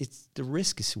anymore. It's the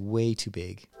risk is way too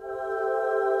big.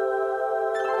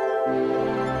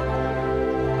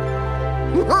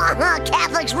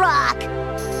 Catholics rock!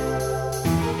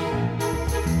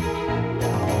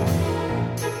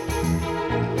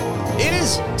 It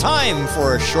is time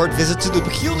for a short visit to the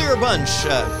Peculiar Bunch.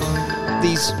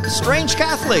 These strange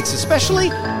Catholics, especially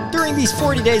during these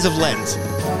 40 days of Lent.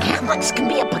 Catholics can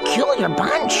be a peculiar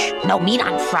bunch. No meat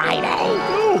on Friday.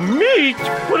 Oh, meat?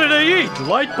 What do they eat?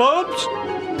 Light bulbs?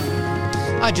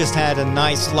 I just had a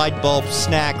nice light bulb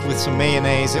snack with some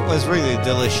mayonnaise. It was really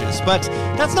delicious. But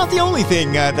that's not the only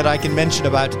thing that I can mention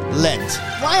about Lent.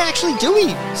 Why actually do we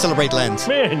celebrate Lent?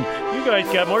 Man, you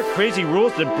guys got more crazy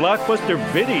rules than Blockbuster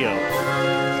Video.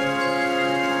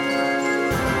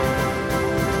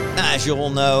 As you all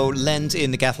know, Lent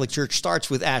in the Catholic Church starts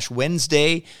with Ash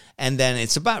Wednesday, and then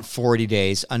it's about 40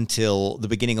 days until the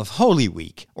beginning of Holy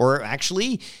Week. Or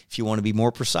actually, if you want to be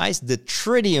more precise, the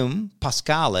Triduum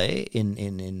Paschale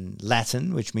in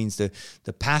Latin, which means the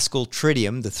Paschal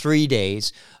Triduum, the 3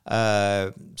 days.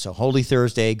 So Holy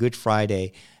Thursday, Good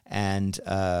Friday, and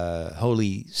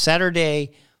Holy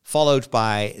Saturday, followed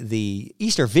by the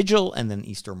Easter Vigil and then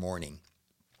Easter morning.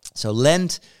 So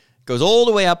Lent goes all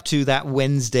the way up to that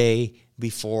Wednesday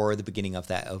before the beginning of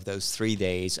those 3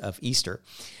 days of Easter.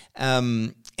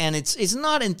 And it's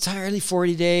not entirely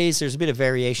 40 days. There's a bit of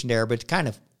variation there, but kind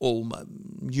of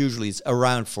usually it's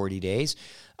around 40 days.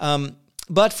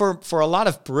 But for a lot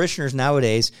of parishioners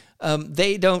nowadays,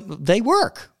 they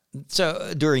work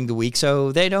during the week,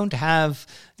 so they don't have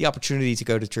the opportunity to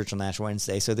go to church on Ash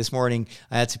Wednesday. So this morning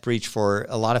I had to preach for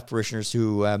a lot of parishioners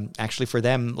who actually for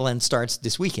them Lent starts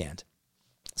this weekend.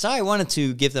 So I wanted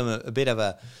to give them a bit of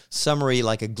a summary,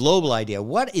 like a global idea.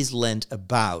 What is Lent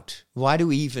about? Why do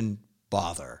we even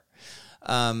bother?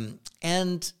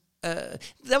 And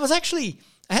that was actually,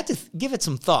 I had to give it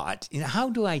some thought. How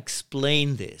do I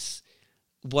explain this?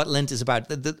 What Lent is about?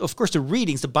 Of course, the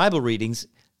readings, the Bible readings,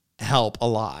 help a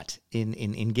lot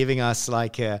in giving us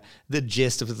like the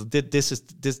gist of this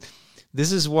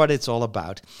is what it's all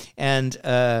about. And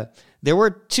there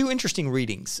were two interesting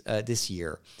readings this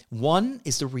year. One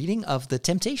is the reading of the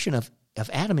temptation of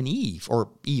Adam and Eve, or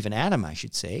Eve and Adam, I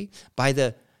should say, by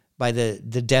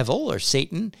the devil or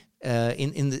Satan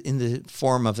in the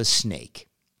form of a snake.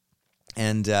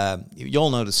 And you all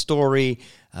know the story.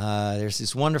 There's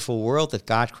this wonderful world that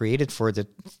God created for the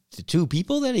two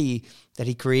people that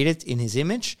He created in His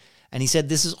image, and He said,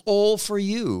 "This is all for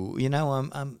you. You know,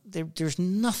 there's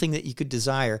nothing that you could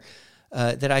desire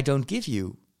that I don't give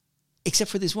you, except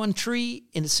for this one tree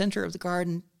in the center of the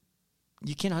garden.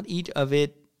 You cannot eat of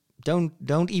it.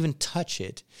 Don't even touch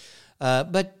it.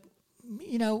 But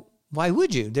you know, why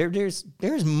would you? There's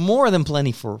more than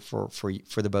plenty for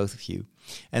the both of you."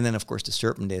 And then, of course, the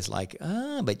serpent is like,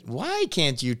 but why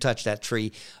can't you touch that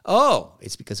tree? Oh,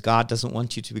 it's because God doesn't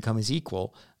want you to become His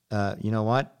equal. You know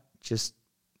what? Just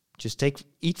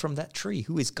eat from that tree.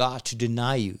 Who is God to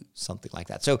deny you something like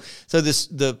that? So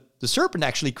the serpent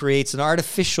actually creates an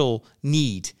artificial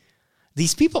need.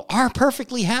 These people are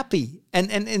perfectly happy. And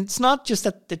it's not just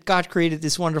that God created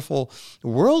this wonderful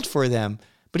world for them,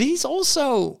 but He's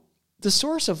also the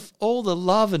source of all the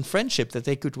love and friendship that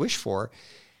they could wish for.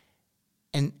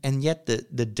 And yet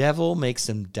the devil makes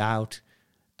them doubt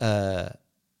that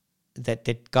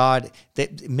God,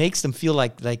 that makes them feel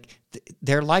like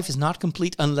their life is not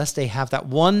complete unless they have that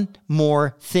one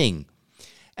more thing.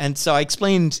 And so I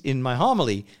explained in my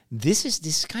homily, this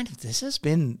has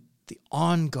been the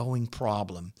ongoing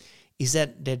problem, is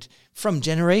that from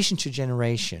generation to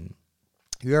generation,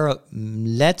 we are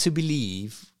led to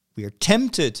believe, we are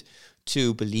tempted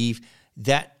to believe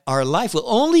that our life will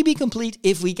only be complete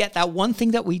if we get that one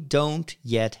thing that we don't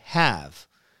yet have.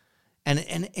 And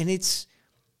it's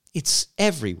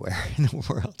everywhere in the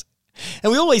world.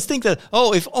 And we always think that,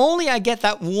 if only I get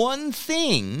that one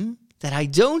thing that I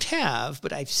don't have,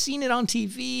 but I've seen it on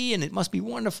TV and it must be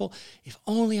wonderful. If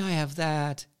only I have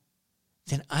that,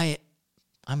 then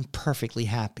I'm perfectly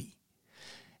happy.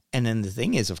 And then the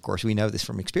thing is, of course, we know this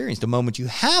from experience. The moment you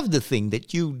have the thing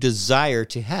that you desire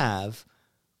to have,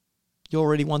 you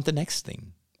already want the next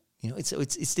thing. You know,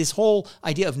 it's this whole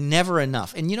idea of never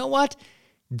enough. And you know what?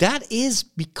 That is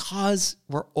because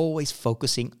we're always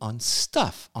focusing on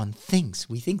stuff, on things.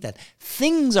 We think that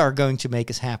things are going to make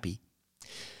us happy.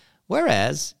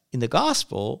 Whereas in the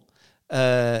gospel,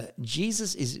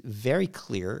 Jesus is very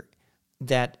clear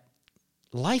that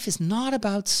life is not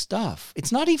about stuff.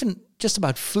 It's not even just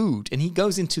about food. And He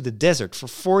goes into the desert for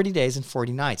 40 days and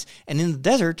 40 nights. And in the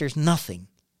desert, there's nothing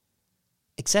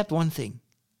except one thing,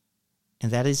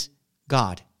 and that is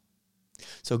God.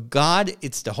 So God,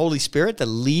 it's the Holy Spirit that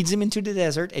leads Him into the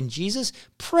desert, and Jesus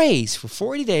prays for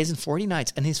 40 days and 40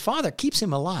 nights, and His Father keeps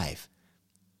Him alive.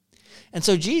 And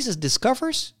so Jesus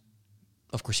discovers,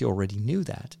 of course, He already knew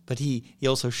that, but He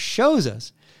also shows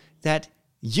us that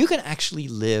you can actually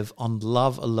live on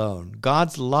love alone.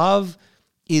 God's love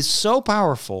is so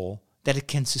powerful that it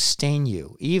can sustain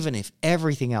you, even if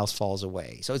everything else falls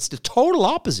away. So it's the total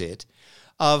opposite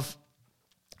of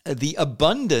the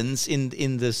abundance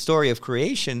in the story of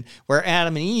creation, where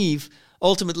Adam and Eve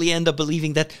ultimately end up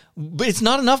believing that but it's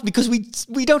not enough because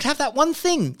we don't have that one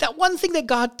thing that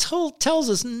God tells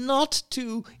us not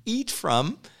to eat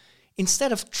from.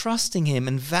 Instead of trusting Him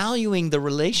and valuing the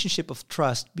relationship of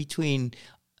trust between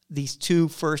these two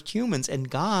first humans and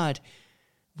God,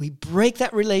 we break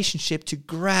that relationship to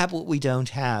grab what we don't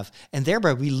have, and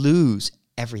thereby we lose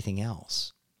everything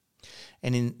else.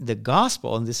 And in the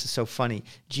gospel, and this is so funny,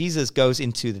 Jesus goes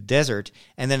into the desert,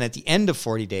 and then at the end of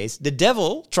 40 days, the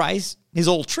devil tries his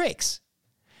old tricks.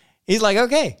 He's like,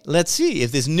 okay, let's see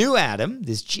if this new Adam,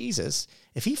 this Jesus,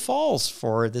 if he falls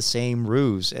for the same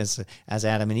ruse as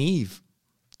Adam and Eve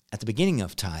at the beginning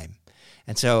of time.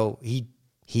 And so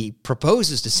he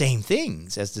proposes the same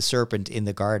things as the serpent in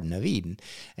the Garden of Eden.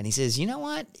 And he says, you know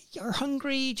what? You're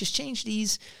hungry. Just change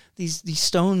these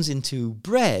stones into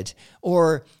bread.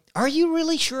 Or are you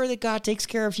really sure that God takes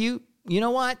care of you? You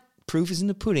know what? proof is in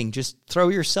the pudding. Just throw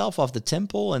yourself off the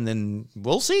temple, and then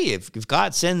we'll see if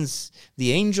God sends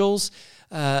the angels.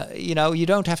 You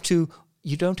don't have to.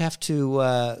 You don't have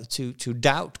to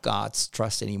doubt God's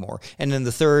trust anymore. And then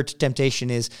the third temptation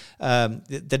is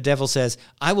the devil says,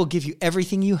 "I will give you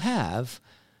everything you have,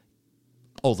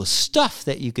 all the stuff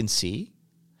that you can see.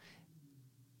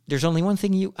 There's only one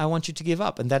thing I want you to give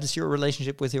up, and that is your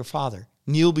relationship with your Father.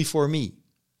 Kneel before me."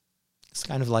 It's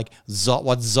kind of like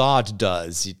what Zod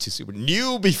does to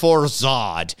kneel before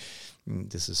Zod.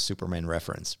 This is a Superman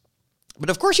reference. But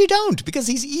of course you don't, because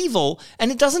he's evil,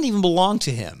 and it doesn't even belong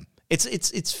to him.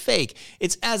 It's fake.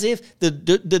 It's as if the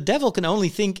devil can only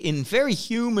think in very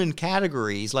human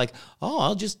categories, like, oh,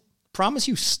 I'll just promise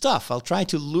you stuff. I'll try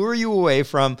to lure you away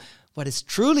from what is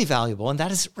truly valuable, and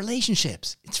that is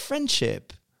relationships. It's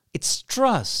friendship. It's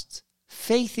trust,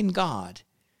 faith in God,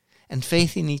 and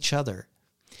faith in each other.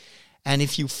 And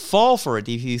if you fall for it,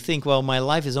 if you think, well, my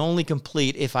life is only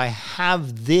complete if I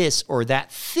have this or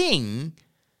that thing,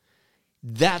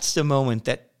 that's the moment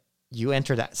that you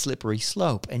enter that slippery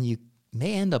slope, and you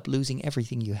may end up losing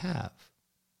everything you have.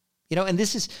 And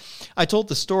this is, I told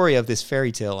the story of this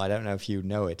fairy tale. I don't know if you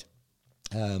know it.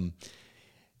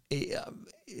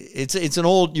 It's an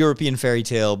old European fairy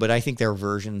tale, but I think there are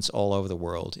versions all over the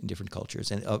world in different cultures,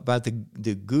 and about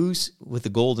the goose with the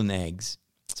golden eggs.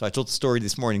 So I told the story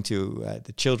this morning to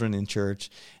the children in church.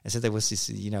 I said there was this,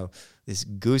 this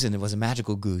goose, and it was a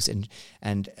magical goose,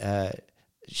 and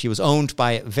she was owned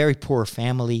by a very poor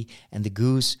family, and the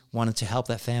goose wanted to help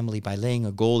that family by laying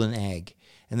a golden egg.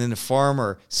 And then the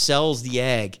farmer sells the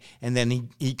egg, and then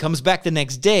he comes back the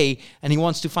next day, and he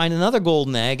wants to find another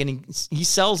golden egg, and he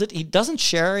sells it. He doesn't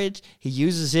share it. He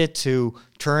uses it to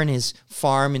turn his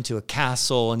farm into a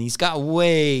castle, and he's got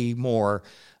way more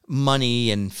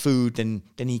money and food than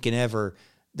he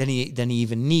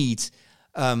even needs.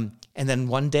 And then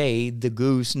one day, the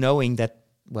goose, knowing that,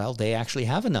 well, they actually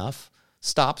have enough,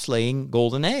 stops laying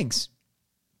golden eggs.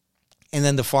 And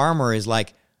then the farmer is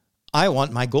like, I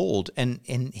want my gold. And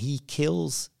he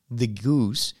kills the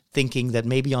goose, thinking that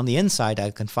maybe on the inside I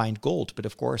can find gold. But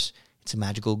of course, it's a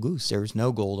magical goose. There is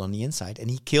no gold on the inside. And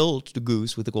he killed the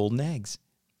goose with the golden eggs.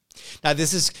 Now,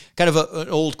 this is kind of an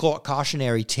old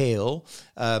cautionary tale.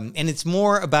 And it's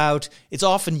more about, it's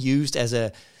often used as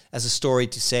a story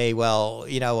to say, well,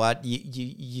 you know what,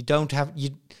 you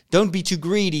don't be too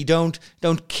greedy. Don't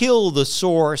kill the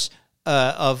source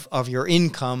of your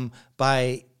income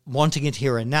by wanting it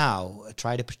here and now.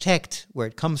 Try to protect where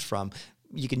it comes from.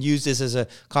 You can use this as a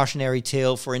cautionary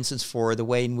tale, for instance, for the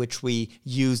way in which we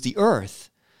use the earth.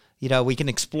 We can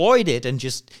exploit it and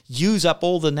just use up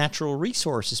all the natural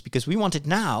resources because we want it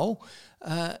now,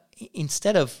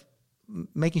 instead of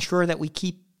making sure that we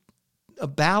keep a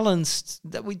balanced,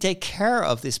 that we take care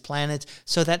of this planet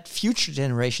so that future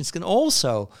generations can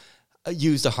also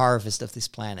use the harvest of this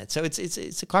planet. So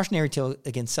it's a cautionary tale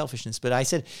against selfishness. But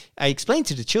I explained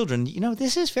to the children,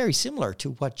 this is very similar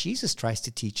to what Jesus tries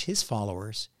to teach his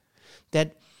followers,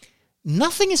 that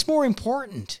nothing is more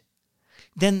important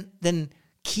than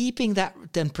keeping that,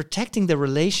 than protecting the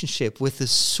relationship with the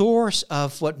source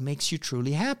of what makes you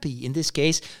truly happy. In this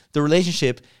case, the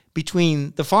relationship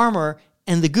between the farmer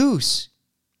and the goose.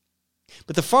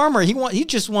 But the farmer, he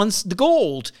just wants the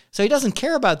gold, so he doesn't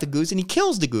care about the goose, and he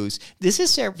kills the goose. This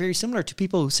is very similar to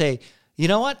people who say, you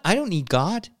know what, I don't need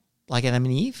God, like Adam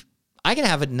and Eve. I can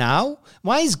have it now.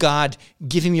 Why is God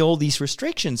giving me all these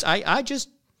restrictions? I just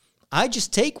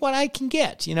take what I can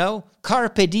get,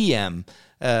 carpe diem.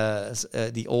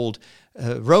 The old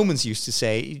Romans used to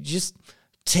say, just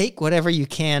take whatever you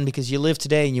can because you live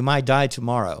today and you might die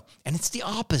tomorrow. And it's the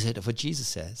opposite of what Jesus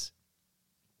says.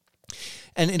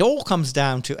 And it all comes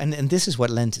down to, and this is what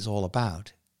Lent is all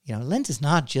about. Lent is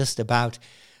not just about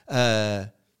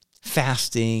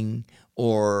fasting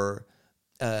or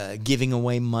giving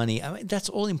away money. I mean, that's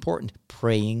all important.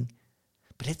 Praying.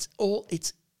 But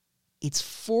it's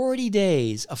 40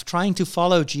 days of trying to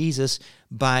follow Jesus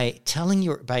by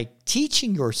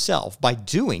teaching yourself, by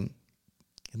doing.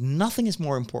 Nothing is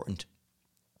more important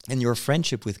than your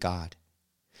friendship with God.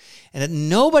 And that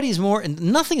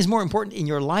nothing is more important in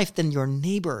your life than your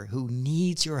neighbor who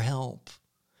needs your help.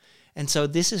 And so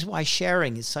this is why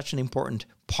sharing is such an important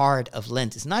part of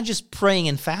Lent. It's not just praying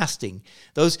and fasting.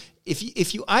 Those,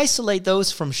 if you isolate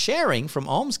those from sharing, from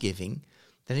almsgiving,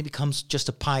 then it becomes just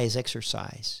a pious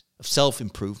exercise of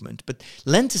self-improvement. But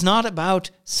Lent is not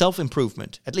about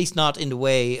self-improvement, at least not in the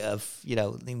way of,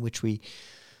 in which we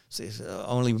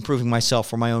only improving myself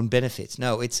for my own benefits.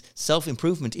 No, it's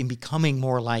self-improvement in becoming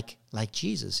more like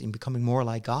Jesus, in becoming more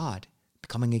like God,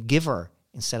 becoming a giver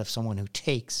instead of someone who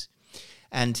takes.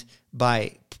 And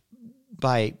by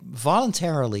by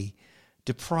voluntarily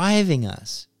depriving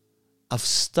us of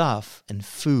stuff and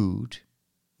food,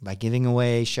 by giving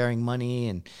away, sharing money,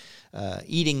 and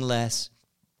eating less,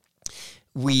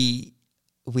 we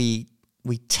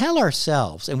tell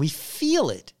ourselves, and we feel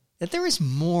it, that there is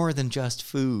more than just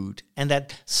food, and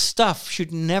that stuff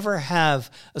should never have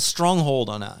a stronghold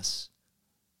on us.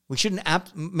 We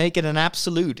shouldn't make it an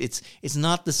absolute. It's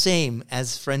not the same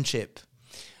as friendship.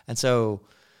 And so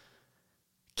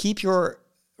keep your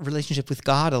relationship with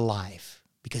God alive,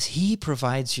 because he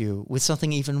provides you with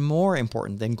something even more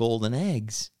important than golden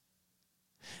eggs.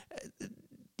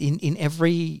 In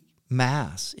every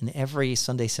Mass, in every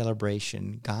Sunday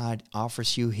celebration, God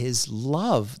offers you his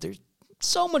love. There's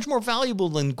so much more valuable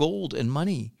than gold and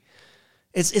money.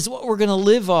 It's what we're going to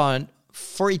live on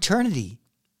for eternity.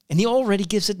 And he already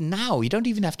gives it now. You don't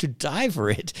even have to die for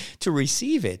it to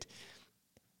receive it.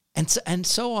 And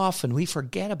so often we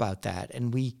forget about that,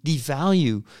 and we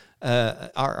devalue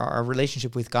our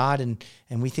relationship with God, and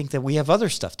we think that we have other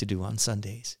stuff to do on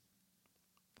Sundays.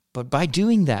 But by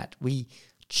doing that, we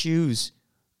choose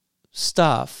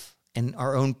stuff and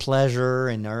our own pleasure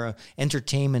and our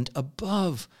entertainment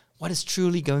above what is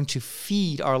truly going to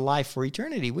feed our life for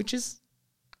eternity, which is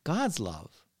God's love.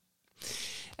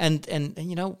 And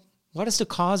you know, what is the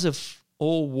cause of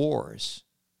all wars?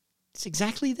 It's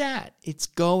exactly that. It's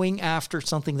going after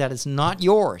something that is not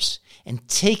yours and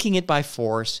taking it by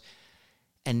force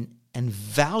and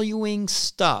valuing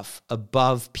stuff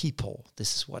above people.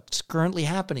 This is what's currently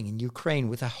happening in Ukraine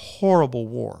with a horrible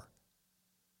war,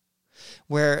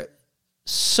 where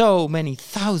so many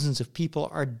thousands of people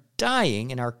are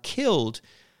dying and are killed.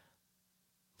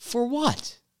 For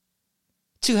what?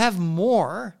 To have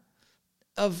more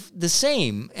of the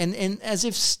same, and as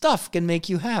if stuff can make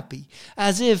you happy,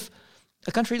 as if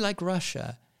a country like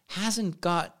Russia hasn't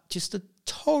got just a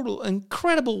total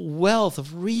incredible wealth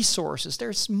of resources.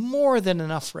 There's more than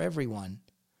enough for everyone.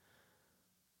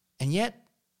 And yet,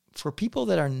 for people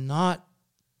that are not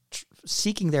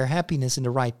seeking their happiness in the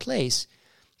right place,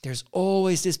 there's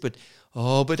always this, but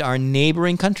our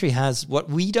neighboring country has what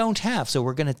we don't have, so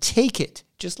we're going to take it,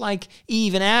 just like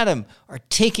Eve and Adam are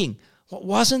taking what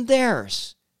wasn't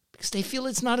theirs because they feel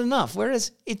it's not enough,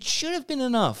 whereas it should have been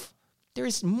enough. There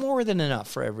is more than enough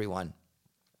for everyone.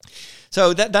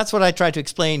 So that's what I tried to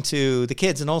explain to the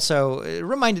kids, and also it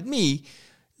reminded me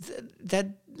that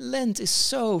Lent is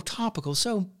so topical,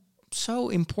 so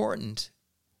important.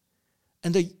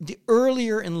 And the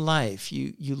earlier in life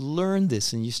you learn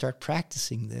this and you start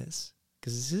practicing this,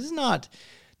 because this is not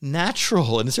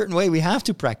natural. In a certain way, we have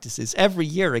to practice this every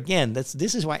year again.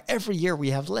 This is why every year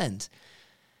we have Lent,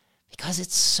 because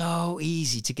it's so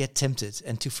easy to get tempted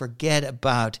and to forget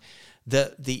about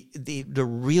the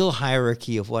real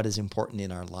hierarchy of what is important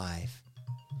in our life.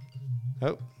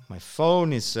 Oh, my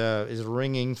phone is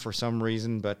ringing for some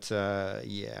reason, but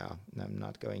yeah, I'm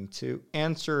not going to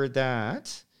answer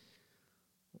that.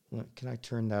 Can I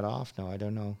turn that off? No, I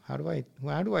don't know. How do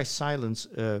I silence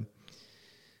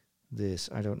this?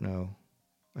 I don't know.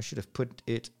 I should have put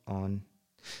it on.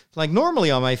 Like normally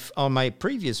on my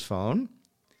previous phone,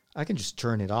 I can just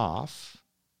turn it off.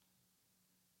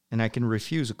 And I can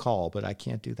refuse a call, but I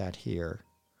can't do that here.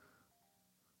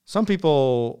 Some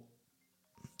people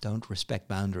don't respect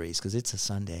boundaries because it's a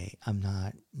Sunday. I'm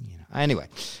not, Anyway,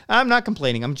 I'm not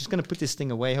complaining. I'm just going to put this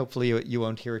thing away. Hopefully you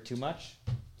won't hear it too much.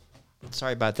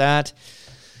 Sorry about that.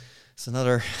 It's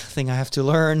another thing I have to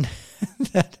learn.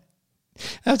 That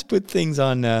I have to put things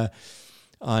on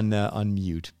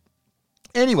mute.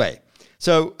 Anyway,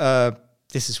 so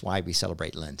this is why we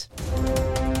celebrate Lent.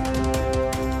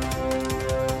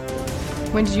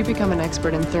 When did you become an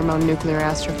expert in thermonuclear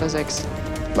astrophysics?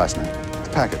 Last night. The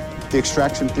packet. The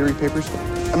extraction theory papers.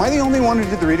 Am I the only one who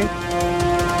did the reading?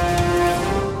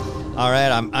 All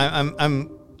right,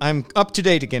 I'm up to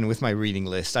date again with my reading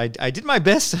list. I did my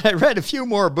best. I read a few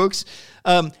more books.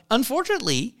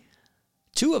 Unfortunately,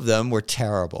 2 of them were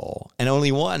terrible, and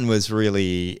only one was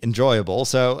really enjoyable.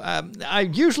 So I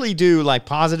usually do like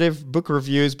positive book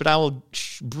reviews, but I will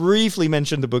briefly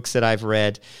mention the books that I've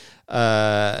read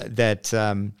that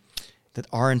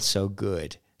aren't so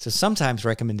good. So sometimes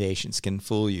recommendations can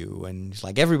fool you, and it's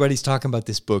like everybody's talking about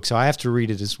this book, so I have to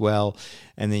read it as well.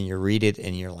 And then you read it,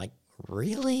 and you're like,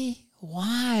 really?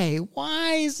 Why?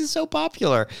 Why is this so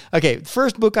popular? Okay, the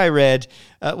first book I read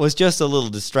was just a little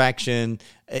distraction.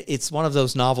 It's one of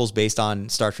those novels based on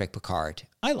Star Trek Picard.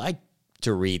 I like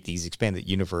to read these expanded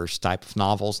universe type of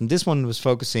novels, and this one was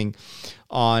focusing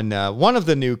on one of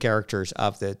the new characters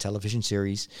of the television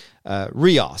series,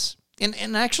 Rios.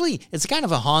 And actually, it's kind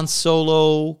of a Han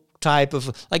Solo type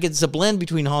of, like it's a blend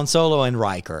between Han Solo and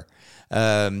Riker.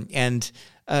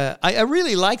 I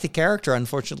really like the character.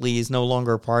 Unfortunately, he's no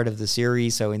longer a part of the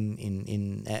series. So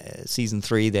in season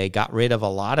 3, they got rid of a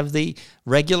lot of the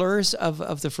regulars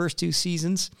of the first 2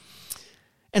 seasons.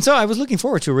 And so I was looking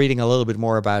forward to reading a little bit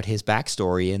more about his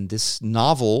backstory in this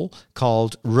novel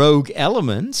called Rogue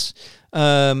Elements. It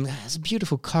has a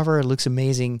beautiful cover. It looks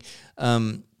amazing.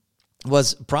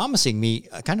 Was promising me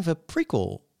a kind of a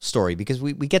prequel story because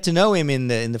we get to know him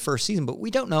in the first season, but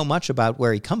we don't know much about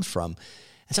where he comes from.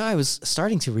 And so I was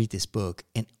starting to read this book,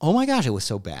 and oh my gosh, it was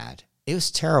so bad. It was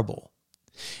terrible.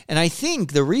 And I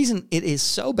think the reason it is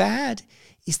so bad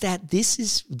is that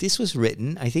this was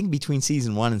written, I think, between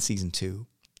season 1 and season 2,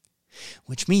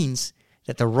 which means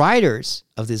that the writers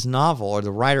of this novel, or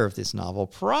the writer of this novel,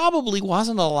 probably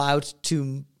wasn't allowed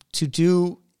to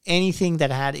do anything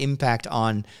that had impact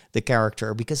on the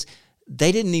character because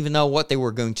they didn't even know what they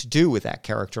were going to do with that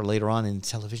character later on in the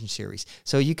television series.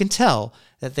 So you can tell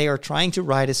that they are trying to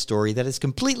write a story that is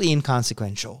completely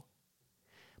inconsequential.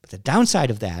 But the downside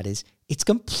of that is it's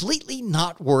completely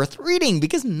not worth reading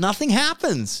because nothing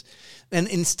happens. And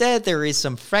instead, there is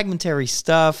some fragmentary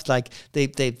stuff. Like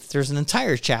there's an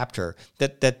entire chapter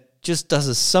that just does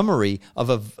a summary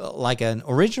of like an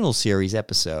original series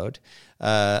episode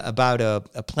about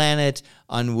a planet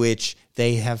on which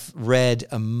they have read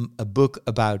a book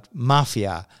about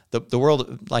mafia, the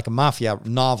world, like a mafia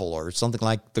novel or something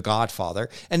like The Godfather,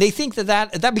 and they think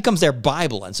that becomes their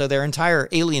Bible, and so their entire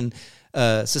alien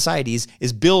societies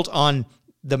is built on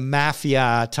the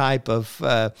mafia type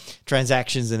of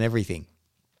transactions and everything.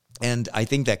 And I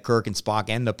think that Kirk and Spock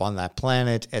end up on that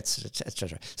planet,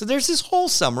 etc. So there's this whole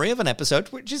summary of an episode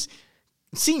which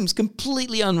seems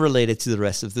completely unrelated to the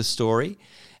rest of the story.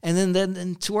 And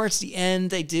then towards the end,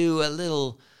 they do a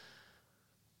little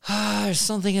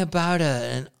something about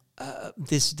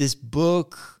this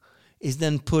book is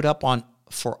then put up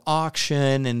for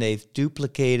auction, and they've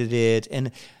duplicated it,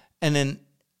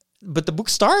 but the book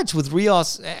starts with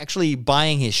Rios actually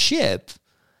buying his ship,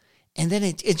 and then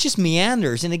it just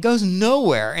meanders and it goes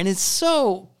nowhere, and it's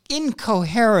so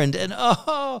incoherent. And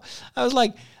I was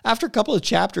like, after a couple of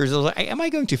chapters, I was like, am I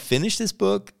going to finish this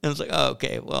book? And I was like, oh,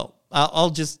 okay, well, I'll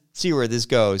just see where this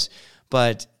goes.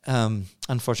 But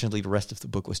unfortunately, the rest of the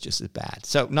book was just as bad.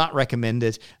 So not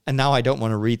recommended. And now I don't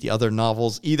want to read the other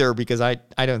novels either because I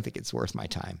don't think it's worth my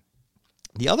time.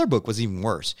 The other book was even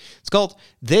worse. It's called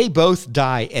They Both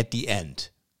Die at the End.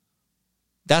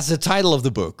 That's the title of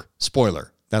the book.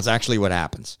 Spoiler. That's actually what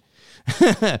happens.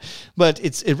 But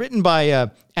it's written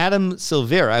by Adam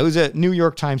Silvera, who's a New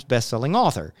York Times bestselling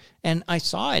author. And I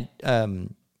saw it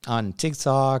on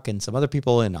TikTok, and some other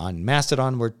people on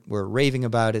Mastodon were raving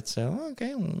about it. So,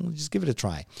 okay, we'll just give it a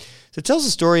try. So it tells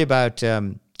a story about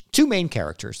 2 main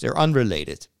characters. They're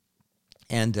unrelated.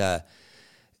 And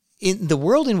in the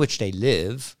world in which they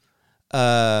live,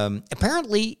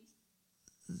 apparently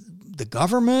the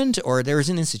government, or there's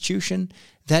an institution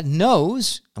that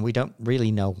knows, and we don't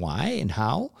really know why and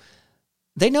how,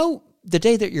 they know the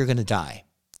day that you're going to die.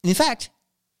 In fact,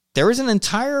 there is an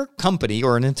entire company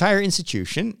or an entire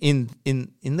institution in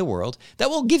the world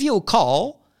that will give you a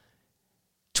call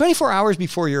 24 hours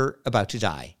before you're about to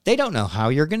die. They don't know how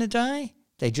you're going to die.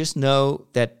 They just know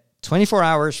that 24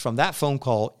 hours from that phone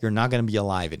call, you're not going to be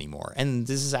alive anymore. And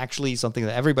this is actually something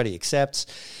that everybody accepts.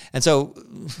 And so,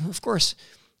 of course,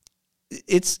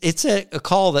 it's a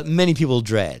call that many people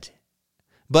dread.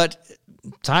 But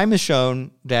time has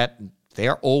shown that they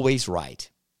are always right.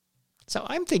 So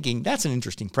I'm thinking that's an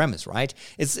interesting premise, right?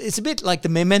 It's a bit like the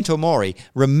memento mori.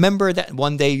 Remember that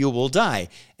one day you will die.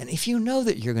 And if you know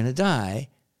that you're going to die,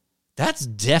 that's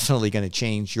definitely going to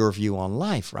change your view on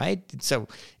life, right? So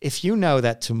if you know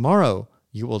that tomorrow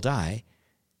you will die,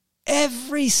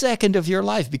 every second of your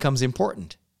life becomes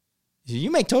important.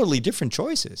 You make totally different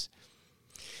choices.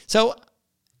 So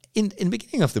in the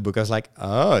beginning of the book, I was like,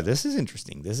 oh, this is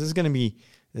interesting. This is going to be,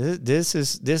 this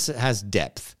has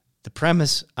depth. The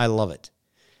premise, I love it.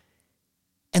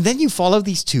 And then you follow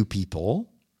these 2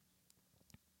 people,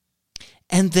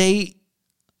 and they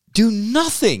do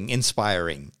nothing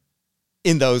inspiring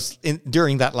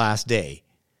during that last day.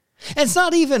 And it's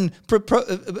not even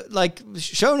like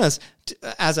shown us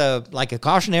as a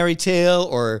cautionary tale,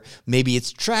 or maybe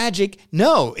it's tragic.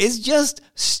 No, it's just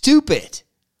stupid.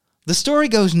 The story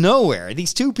goes nowhere.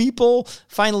 These 2 people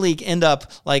finally end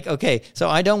up like, okay, so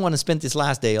I don't want to spend this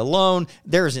last day alone.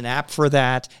 There's an app for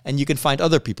that, and you can find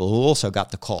other people who also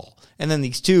got the call. And then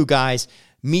these 2 guys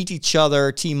meet each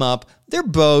other, team up. They're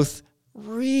both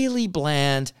really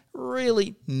bland,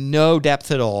 really no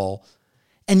depth at all.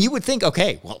 And you would think,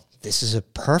 okay, well, this is a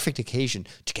perfect occasion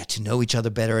to get to know each other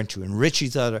better and to enrich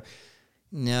each other.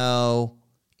 No,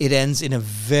 it ends in a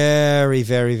very,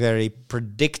 very, very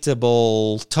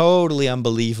predictable, totally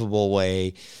unbelievable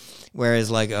way.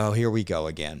 Whereas like, oh, here we go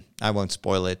again. I won't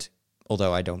spoil it.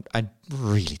 Although I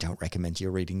really don't recommend you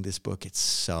reading this book. It's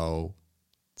so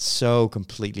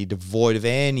completely devoid of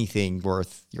anything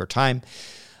worth your time.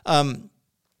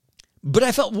 But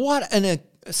I felt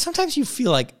sometimes you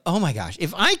feel like, oh my gosh,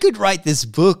 if I could write this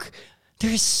book,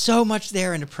 there is so much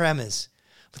there in the premise,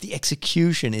 but the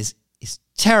execution is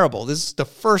terrible. This is the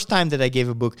first time that I gave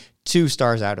a book 2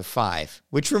 stars out of 5,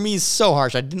 which for me is so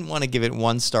harsh. I didn't want to give it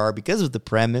 1 star because of the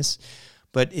premise,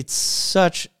 but it's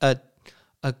such a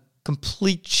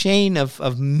complete chain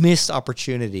of missed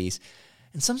opportunities.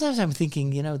 And sometimes I'm thinking,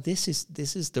 this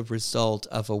is the result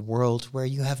of a world where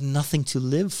you have nothing to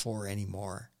live for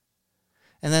anymore.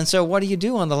 And then so what do you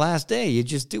do on the last day? You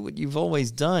just do what you've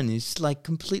always done. It's like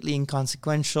completely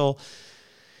inconsequential.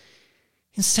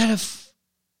 Instead of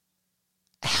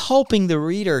helping the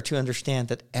reader to understand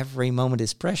that every moment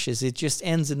is precious, it just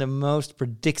ends in the most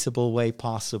predictable way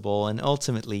possible and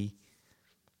ultimately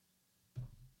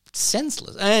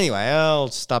senseless. Anyway, I'll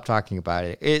stop talking about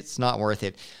it. It's not worth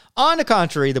it. On the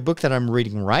contrary, the book that I'm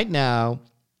reading right now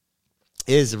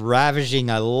is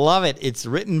ravishing. I love it. It's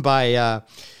written by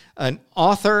an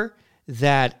author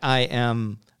that I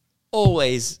am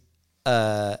always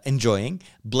enjoying,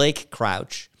 Blake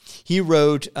Crouch. He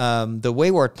wrote the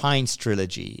Wayward Pines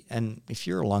trilogy. And if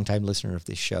you're a longtime listener of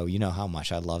this show, you know how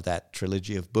much I love that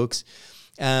trilogy of books.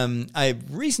 I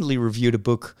recently reviewed a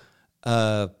book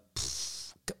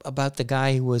about the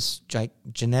guy who was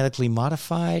genetically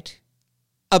modified.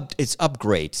 It's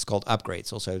Upgrade. It's called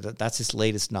Upgrades. Also, that's his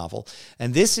latest novel.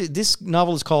 And this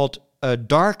novel is called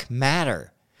Dark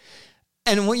Matter.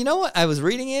 And well, you know what? I was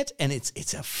reading it, and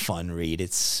it's a fun read.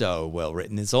 It's so well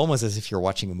written. It's almost as if you're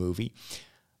watching a movie.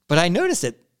 But I noticed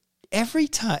that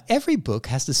every book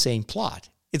has the same plot.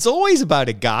 It's always about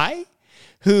a guy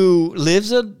who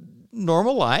lives a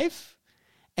normal life,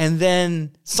 and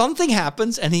then something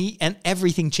happens, and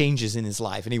everything changes in his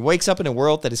life, and he wakes up in a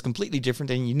world that is completely different,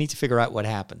 and you need to figure out what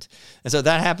happened. And so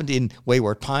that happened in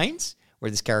Wayward Pines, where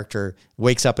this character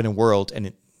wakes up in a world,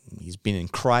 and he's been in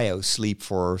cryo sleep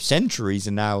for centuries,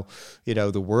 and now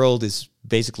the world is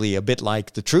basically a bit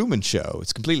like the Truman Show.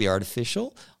 It's completely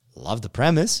artificial. Love the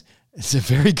premise. It's a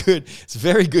very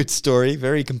good story,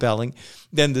 very compelling.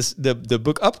 Then the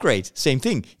book Upgrade, same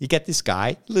thing. You get this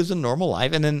guy, lives a normal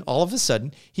life, and then all of a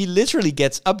sudden he literally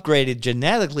gets upgraded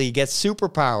genetically, gets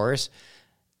superpowers,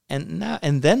 and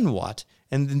then what?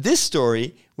 And in this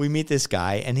story, we meet this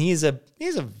guy, and he's a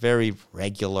very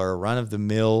regular,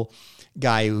 run-of-the-mill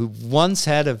guy who once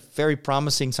had a very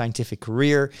promising scientific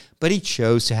career, but he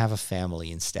chose to have a family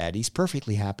instead. He's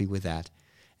perfectly happy with that.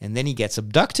 And then he gets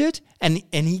abducted, and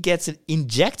he gets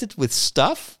injected with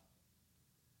stuff.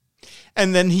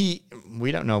 And then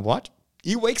we don't know what.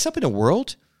 He wakes up in a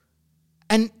world,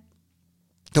 and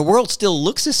the world still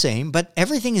looks the same, but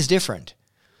everything is different.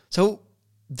 So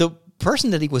the person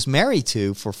that he was married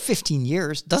to for 15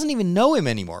 years doesn't even know him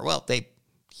anymore. Well,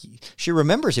 she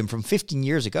remembers him from 15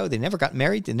 years ago. They never got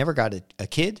married. They never got a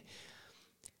kid.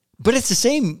 But it's the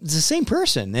same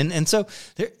person. And so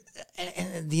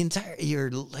and the entire,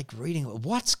 you're like reading,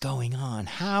 what's going on?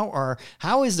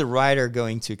 How is the writer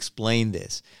going to explain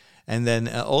this? And then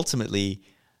ultimately,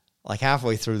 like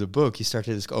halfway through the book, you start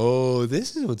to just go, oh,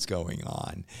 this is what's going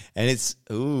on. And it's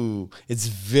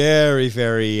very,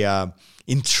 very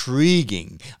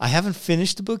intriguing. I haven't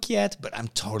finished the book yet, but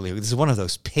this is one of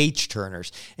those page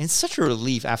turners. And it's such a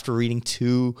relief after reading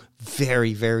 2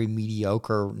 very, very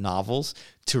mediocre novels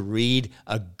to read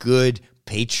a good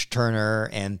page turner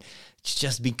and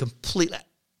just be completely.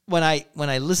 When I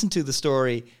listen to the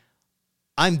story,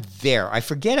 I'm there. I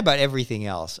forget about everything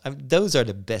else. Those are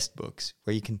the best books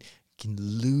where you can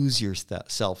lose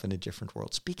yourself in a different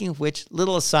world. Speaking of which,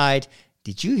 little aside,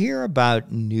 did you hear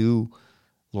about new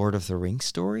Lord of the Rings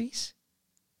stories?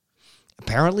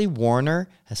 Apparently, Warner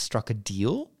has struck a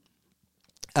deal,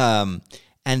 and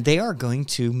they are going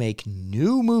to make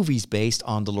new movies based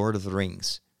on the Lord of the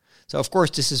Rings. So, of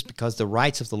course, this is because the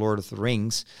rights of the Lord of the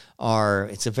Rings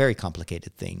it's a very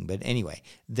complicated thing. But anyway,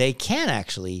 they can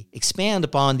actually expand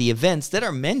upon the events that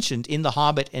are mentioned in The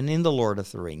Hobbit and in The Lord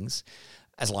of the Rings,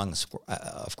 as long as,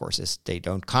 of course, as they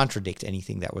don't contradict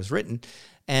anything that was written.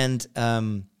 And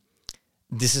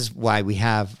this is why we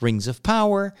have Rings of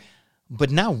Power.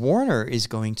 But now Warner is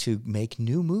going to make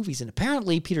new movies. And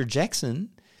apparently Peter Jackson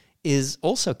is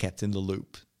also kept in the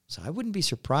loop. So I wouldn't be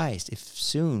surprised if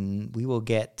soon we will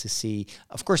get to see.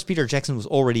 Of course, Peter Jackson was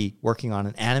already working on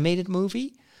an animated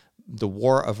movie, The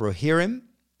War of Rohirrim,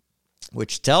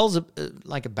 which tells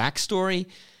like a backstory.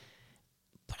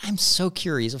 But I'm so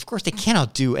curious. Of course, they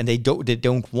cannot do, and they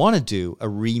don't want to do a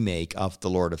remake of The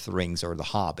Lord of the Rings or The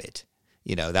Hobbit.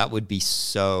 You know, that would be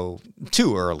so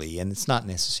too early, and it's not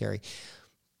necessary.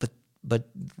 But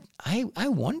I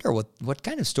wonder what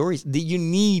kind of stories you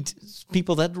need.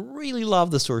 People that really love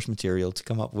the source material to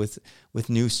come up with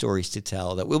new stories to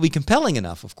tell that will be compelling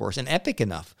enough, of course, and epic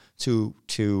enough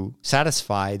to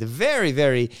satisfy the very,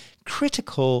 very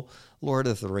critical Lord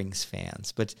of the Rings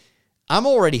fans. But I'm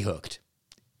already hooked.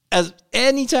 As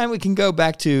anytime we can go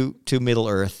back to Middle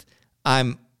Earth,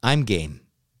 I'm game.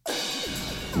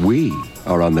 We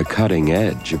are on the cutting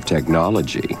edge of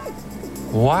technology.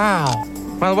 Wow.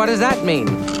 Well, what does that mean?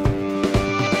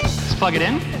 Let's plug it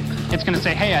in. It's going to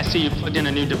say, hey, I see you plugged in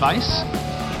a new device.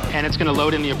 And it's going to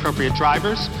load in the appropriate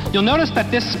drivers. You'll notice that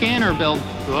this scanner build...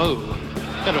 Whoa.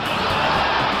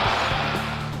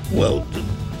 Well,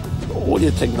 all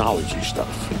your technology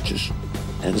stuff, it just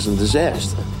ends in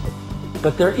disaster.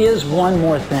 But there is one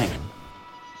more thing.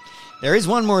 There is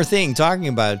one more thing, talking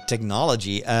about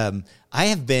technology. I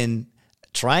have been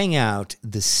trying out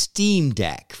the Steam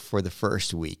Deck for the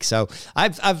first week. So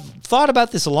I've thought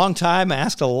about this a long time. I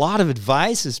asked a lot of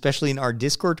advice, especially in our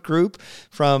Discord group,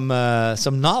 from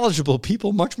some knowledgeable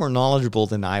people, much more knowledgeable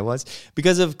than I was,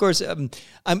 because of course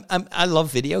I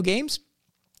love video games.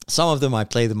 Some of them I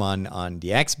play them on the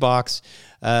Xbox,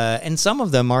 and some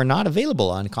of them are not available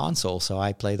on console. So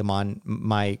I play them on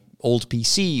my old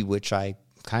PC, which I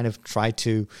kind of try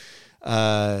to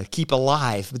keep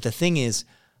alive. But the thing is,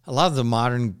 a lot of the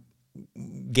modern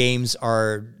games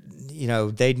are,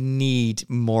 they need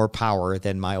more power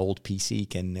than my old PC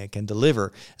can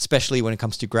deliver, especially when it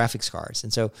comes to graphics cards.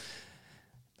 And so,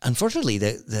 unfortunately,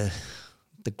 the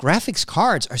graphics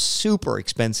cards are super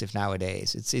expensive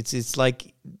nowadays. It's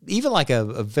like even like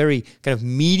a very kind of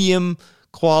medium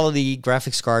quality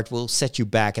graphics card will set you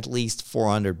back at least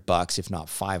 $400, if not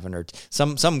 $500.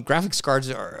 Some graphics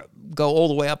cards go all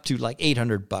the way up to like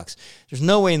 $800. There's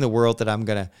no way in the world that I'm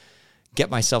gonna get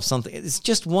myself something. It's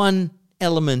just one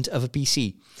element of a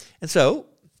PC. And so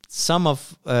some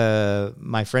of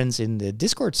my friends in the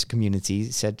Discord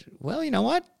community said, well, you know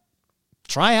what?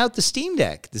 Try out the Steam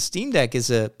Deck. The Steam Deck is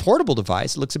a portable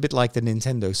device. It looks a bit like the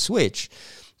Nintendo Switch,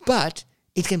 but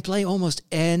it can play almost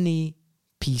any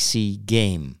PC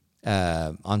game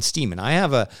on Steam. And I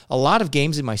have a lot of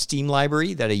games in my Steam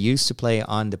library that I used to play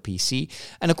on the PC.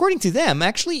 And according to them,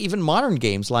 actually even modern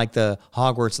games like the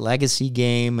Hogwarts Legacy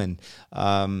game and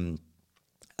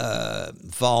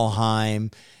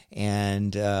Valheim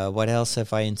and what else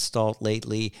have I installed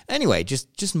lately? Anyway,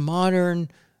 just modern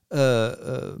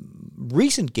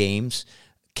recent games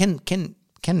can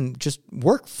just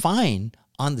work fine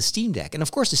on the Steam Deck. And of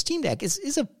course, the Steam Deck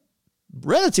is a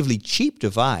relatively cheap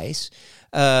device,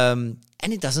 and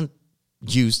it doesn't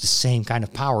use the same kind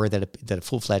of power that a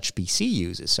full-fledged PC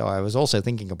uses. So I was also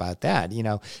thinking about that.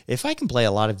 If I can play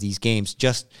a lot of these games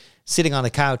just sitting on the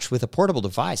couch with a portable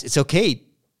device, it's okay.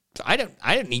 I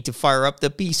don't need to fire up the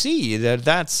PC.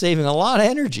 That's saving a lot of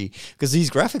energy because these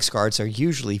graphics cards are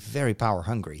usually very power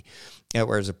hungry.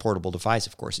 Whereas a portable device,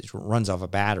 of course, it runs off a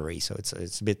battery, so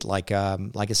it's a bit like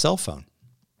a cell phone.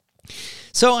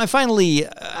 So I finally,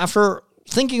 after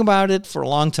thinking about it for a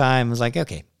long time, was like,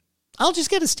 okay, I'll just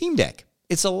get a Steam Deck.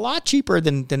 It's a lot cheaper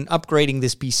than upgrading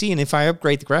this PC, and if I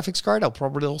upgrade the graphics card, I'll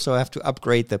probably also have to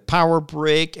upgrade the power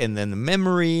brick and then the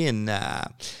memory, and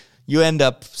you end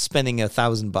up spending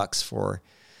 $1,000 for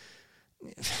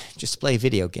just to play a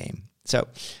video game. So,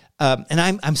 and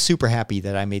I'm super happy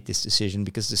that I made this decision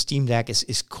because the Steam Deck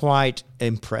is quite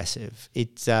impressive.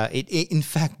 It in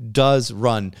fact does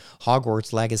run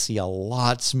Hogwarts Legacy a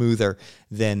lot smoother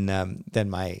than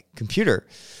my computer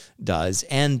does.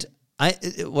 And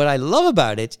what I love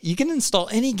about it, you can install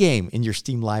any game in your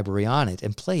Steam library on it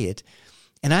and play it.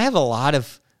 And I have a lot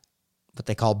of what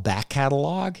they call back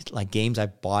catalog, like games I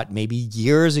bought maybe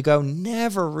years ago,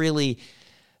 never really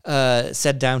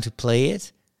sat down to play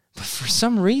it. But for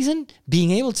some reason,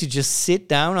 being able to just sit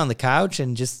down on the couch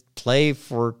and just play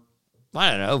for,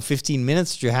 15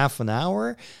 minutes to half an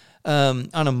hour on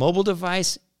a mobile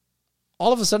device,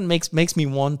 all of a sudden makes me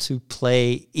want to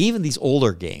play even these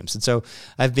older games. And so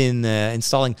I've been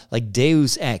installing like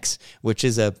Deus Ex, which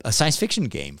is a science fiction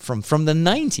game from the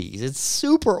 90s. It's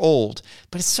super old,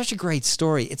 but it's such a great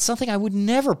story. It's something I would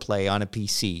never play on a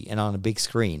PC and on a big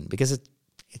screen because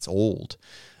it's old.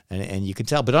 And you can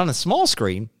tell. But on a small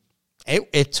screen,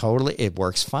 it totally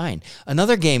works fine.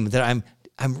 Another game that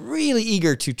I'm really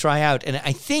eager to try out, and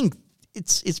I think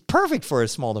it's perfect for a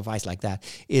small device like that,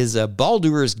 is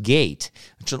Baldur's Gate.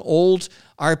 It's an old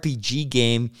RPG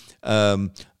game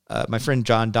my friend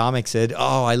John Domick said,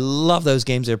 "Oh, I love those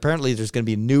games." Apparently, there's going to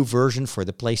be a new version for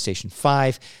the PlayStation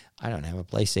 5. I don't have a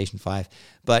PlayStation 5,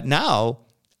 but now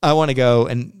I want to go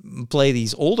and play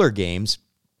these older games,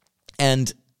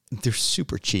 and they're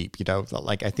super cheap. You know,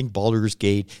 like I think Baldur's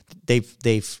Gate,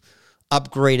 they've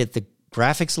upgraded the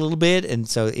graphics a little bit, and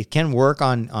so it can work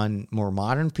on more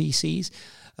modern PCs.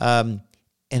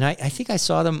 And I think I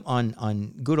saw them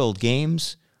on Good Old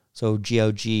Games, so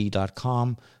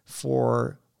GOG.com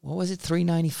for, what was it,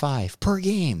 $3.95 per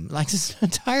game. Like this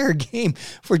entire game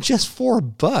for just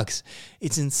 $4.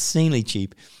 It's insanely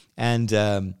cheap. And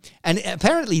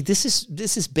apparently this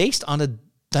is based on a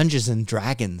Dungeons and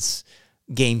Dragons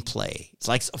gameplay. It's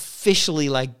like officially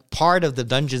like part of the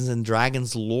Dungeons and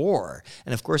Dragons lore.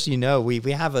 And of course, you know, we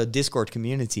have a Discord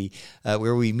community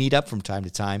where we meet up from time to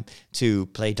time to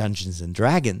play Dungeons and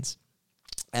Dragons.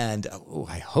 And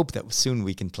I hope that soon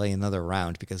we can play another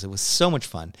round because it was so much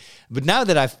fun. But now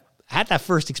that I've had that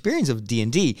first experience of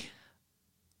D&D,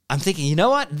 I'm thinking, you know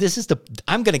what?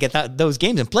 I'm going to get those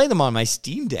games and play them on my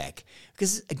Steam Deck.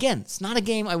 Because again, it's not a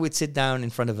game I would sit down in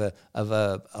front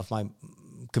of my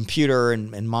computer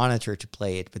and monitor to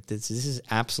play it, but this is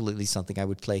absolutely something I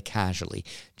would play casually,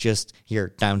 just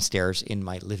here downstairs in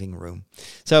my living room.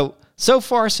 So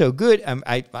far so good.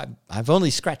 I've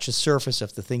only scratched the surface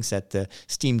of the things that the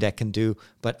Steam Deck can do,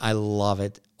 but I love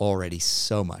it already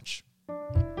so much.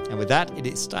 And with that, it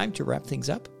is time to wrap things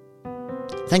up.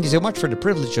 Thank you so much for the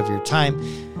privilege of your time.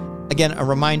 Again, a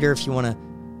reminder, if you want to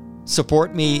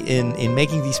support me in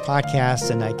making these podcasts,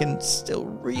 and I can still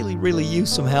really, really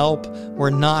use some help. We're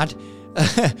not,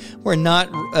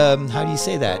 how do you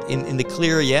say that, in the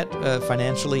clear yet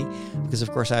financially, because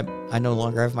of course I no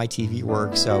longer have my TV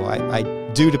work, so I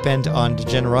do depend on the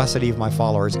generosity of my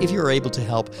followers. If you're able to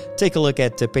help, take a look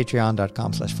at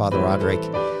patreon.com/Father Roderick.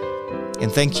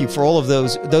 And thank you for all of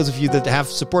those of you that have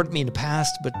supported me in the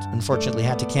past, but unfortunately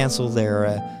had to cancel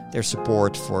their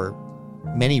support for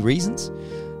many reasons.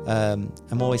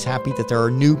 I'm always happy that there are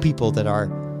new people that are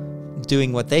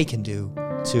doing what they can do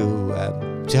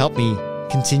to help me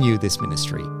continue this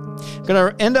ministry. I'm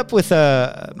going to end up with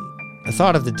a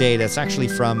thought of the day that's actually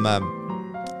from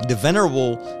the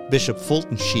Venerable Bishop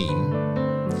Fulton Sheen.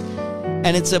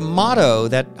 And it's a motto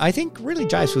that I think really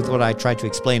jives with what I tried to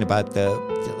explain about the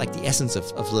essence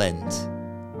of Lent.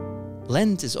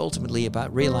 Lent is ultimately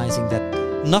about realizing that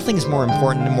nothing is more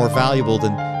important and more valuable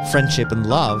than friendship and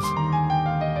love.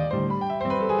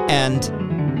 And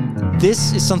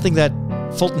this is something that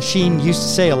Fulton Sheen used to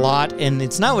say a lot, and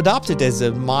it's now adopted as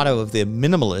a motto of the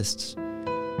minimalists.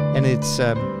 And it's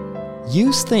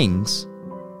use things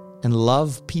and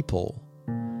love people,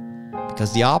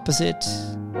 because the opposite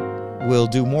will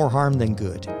do more harm than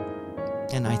good.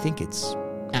 And I think it's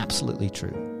absolutely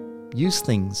true. Use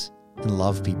things and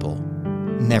love people,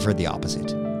 never the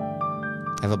opposite.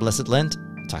 Have a blessed Lent.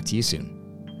 Talk to you soon.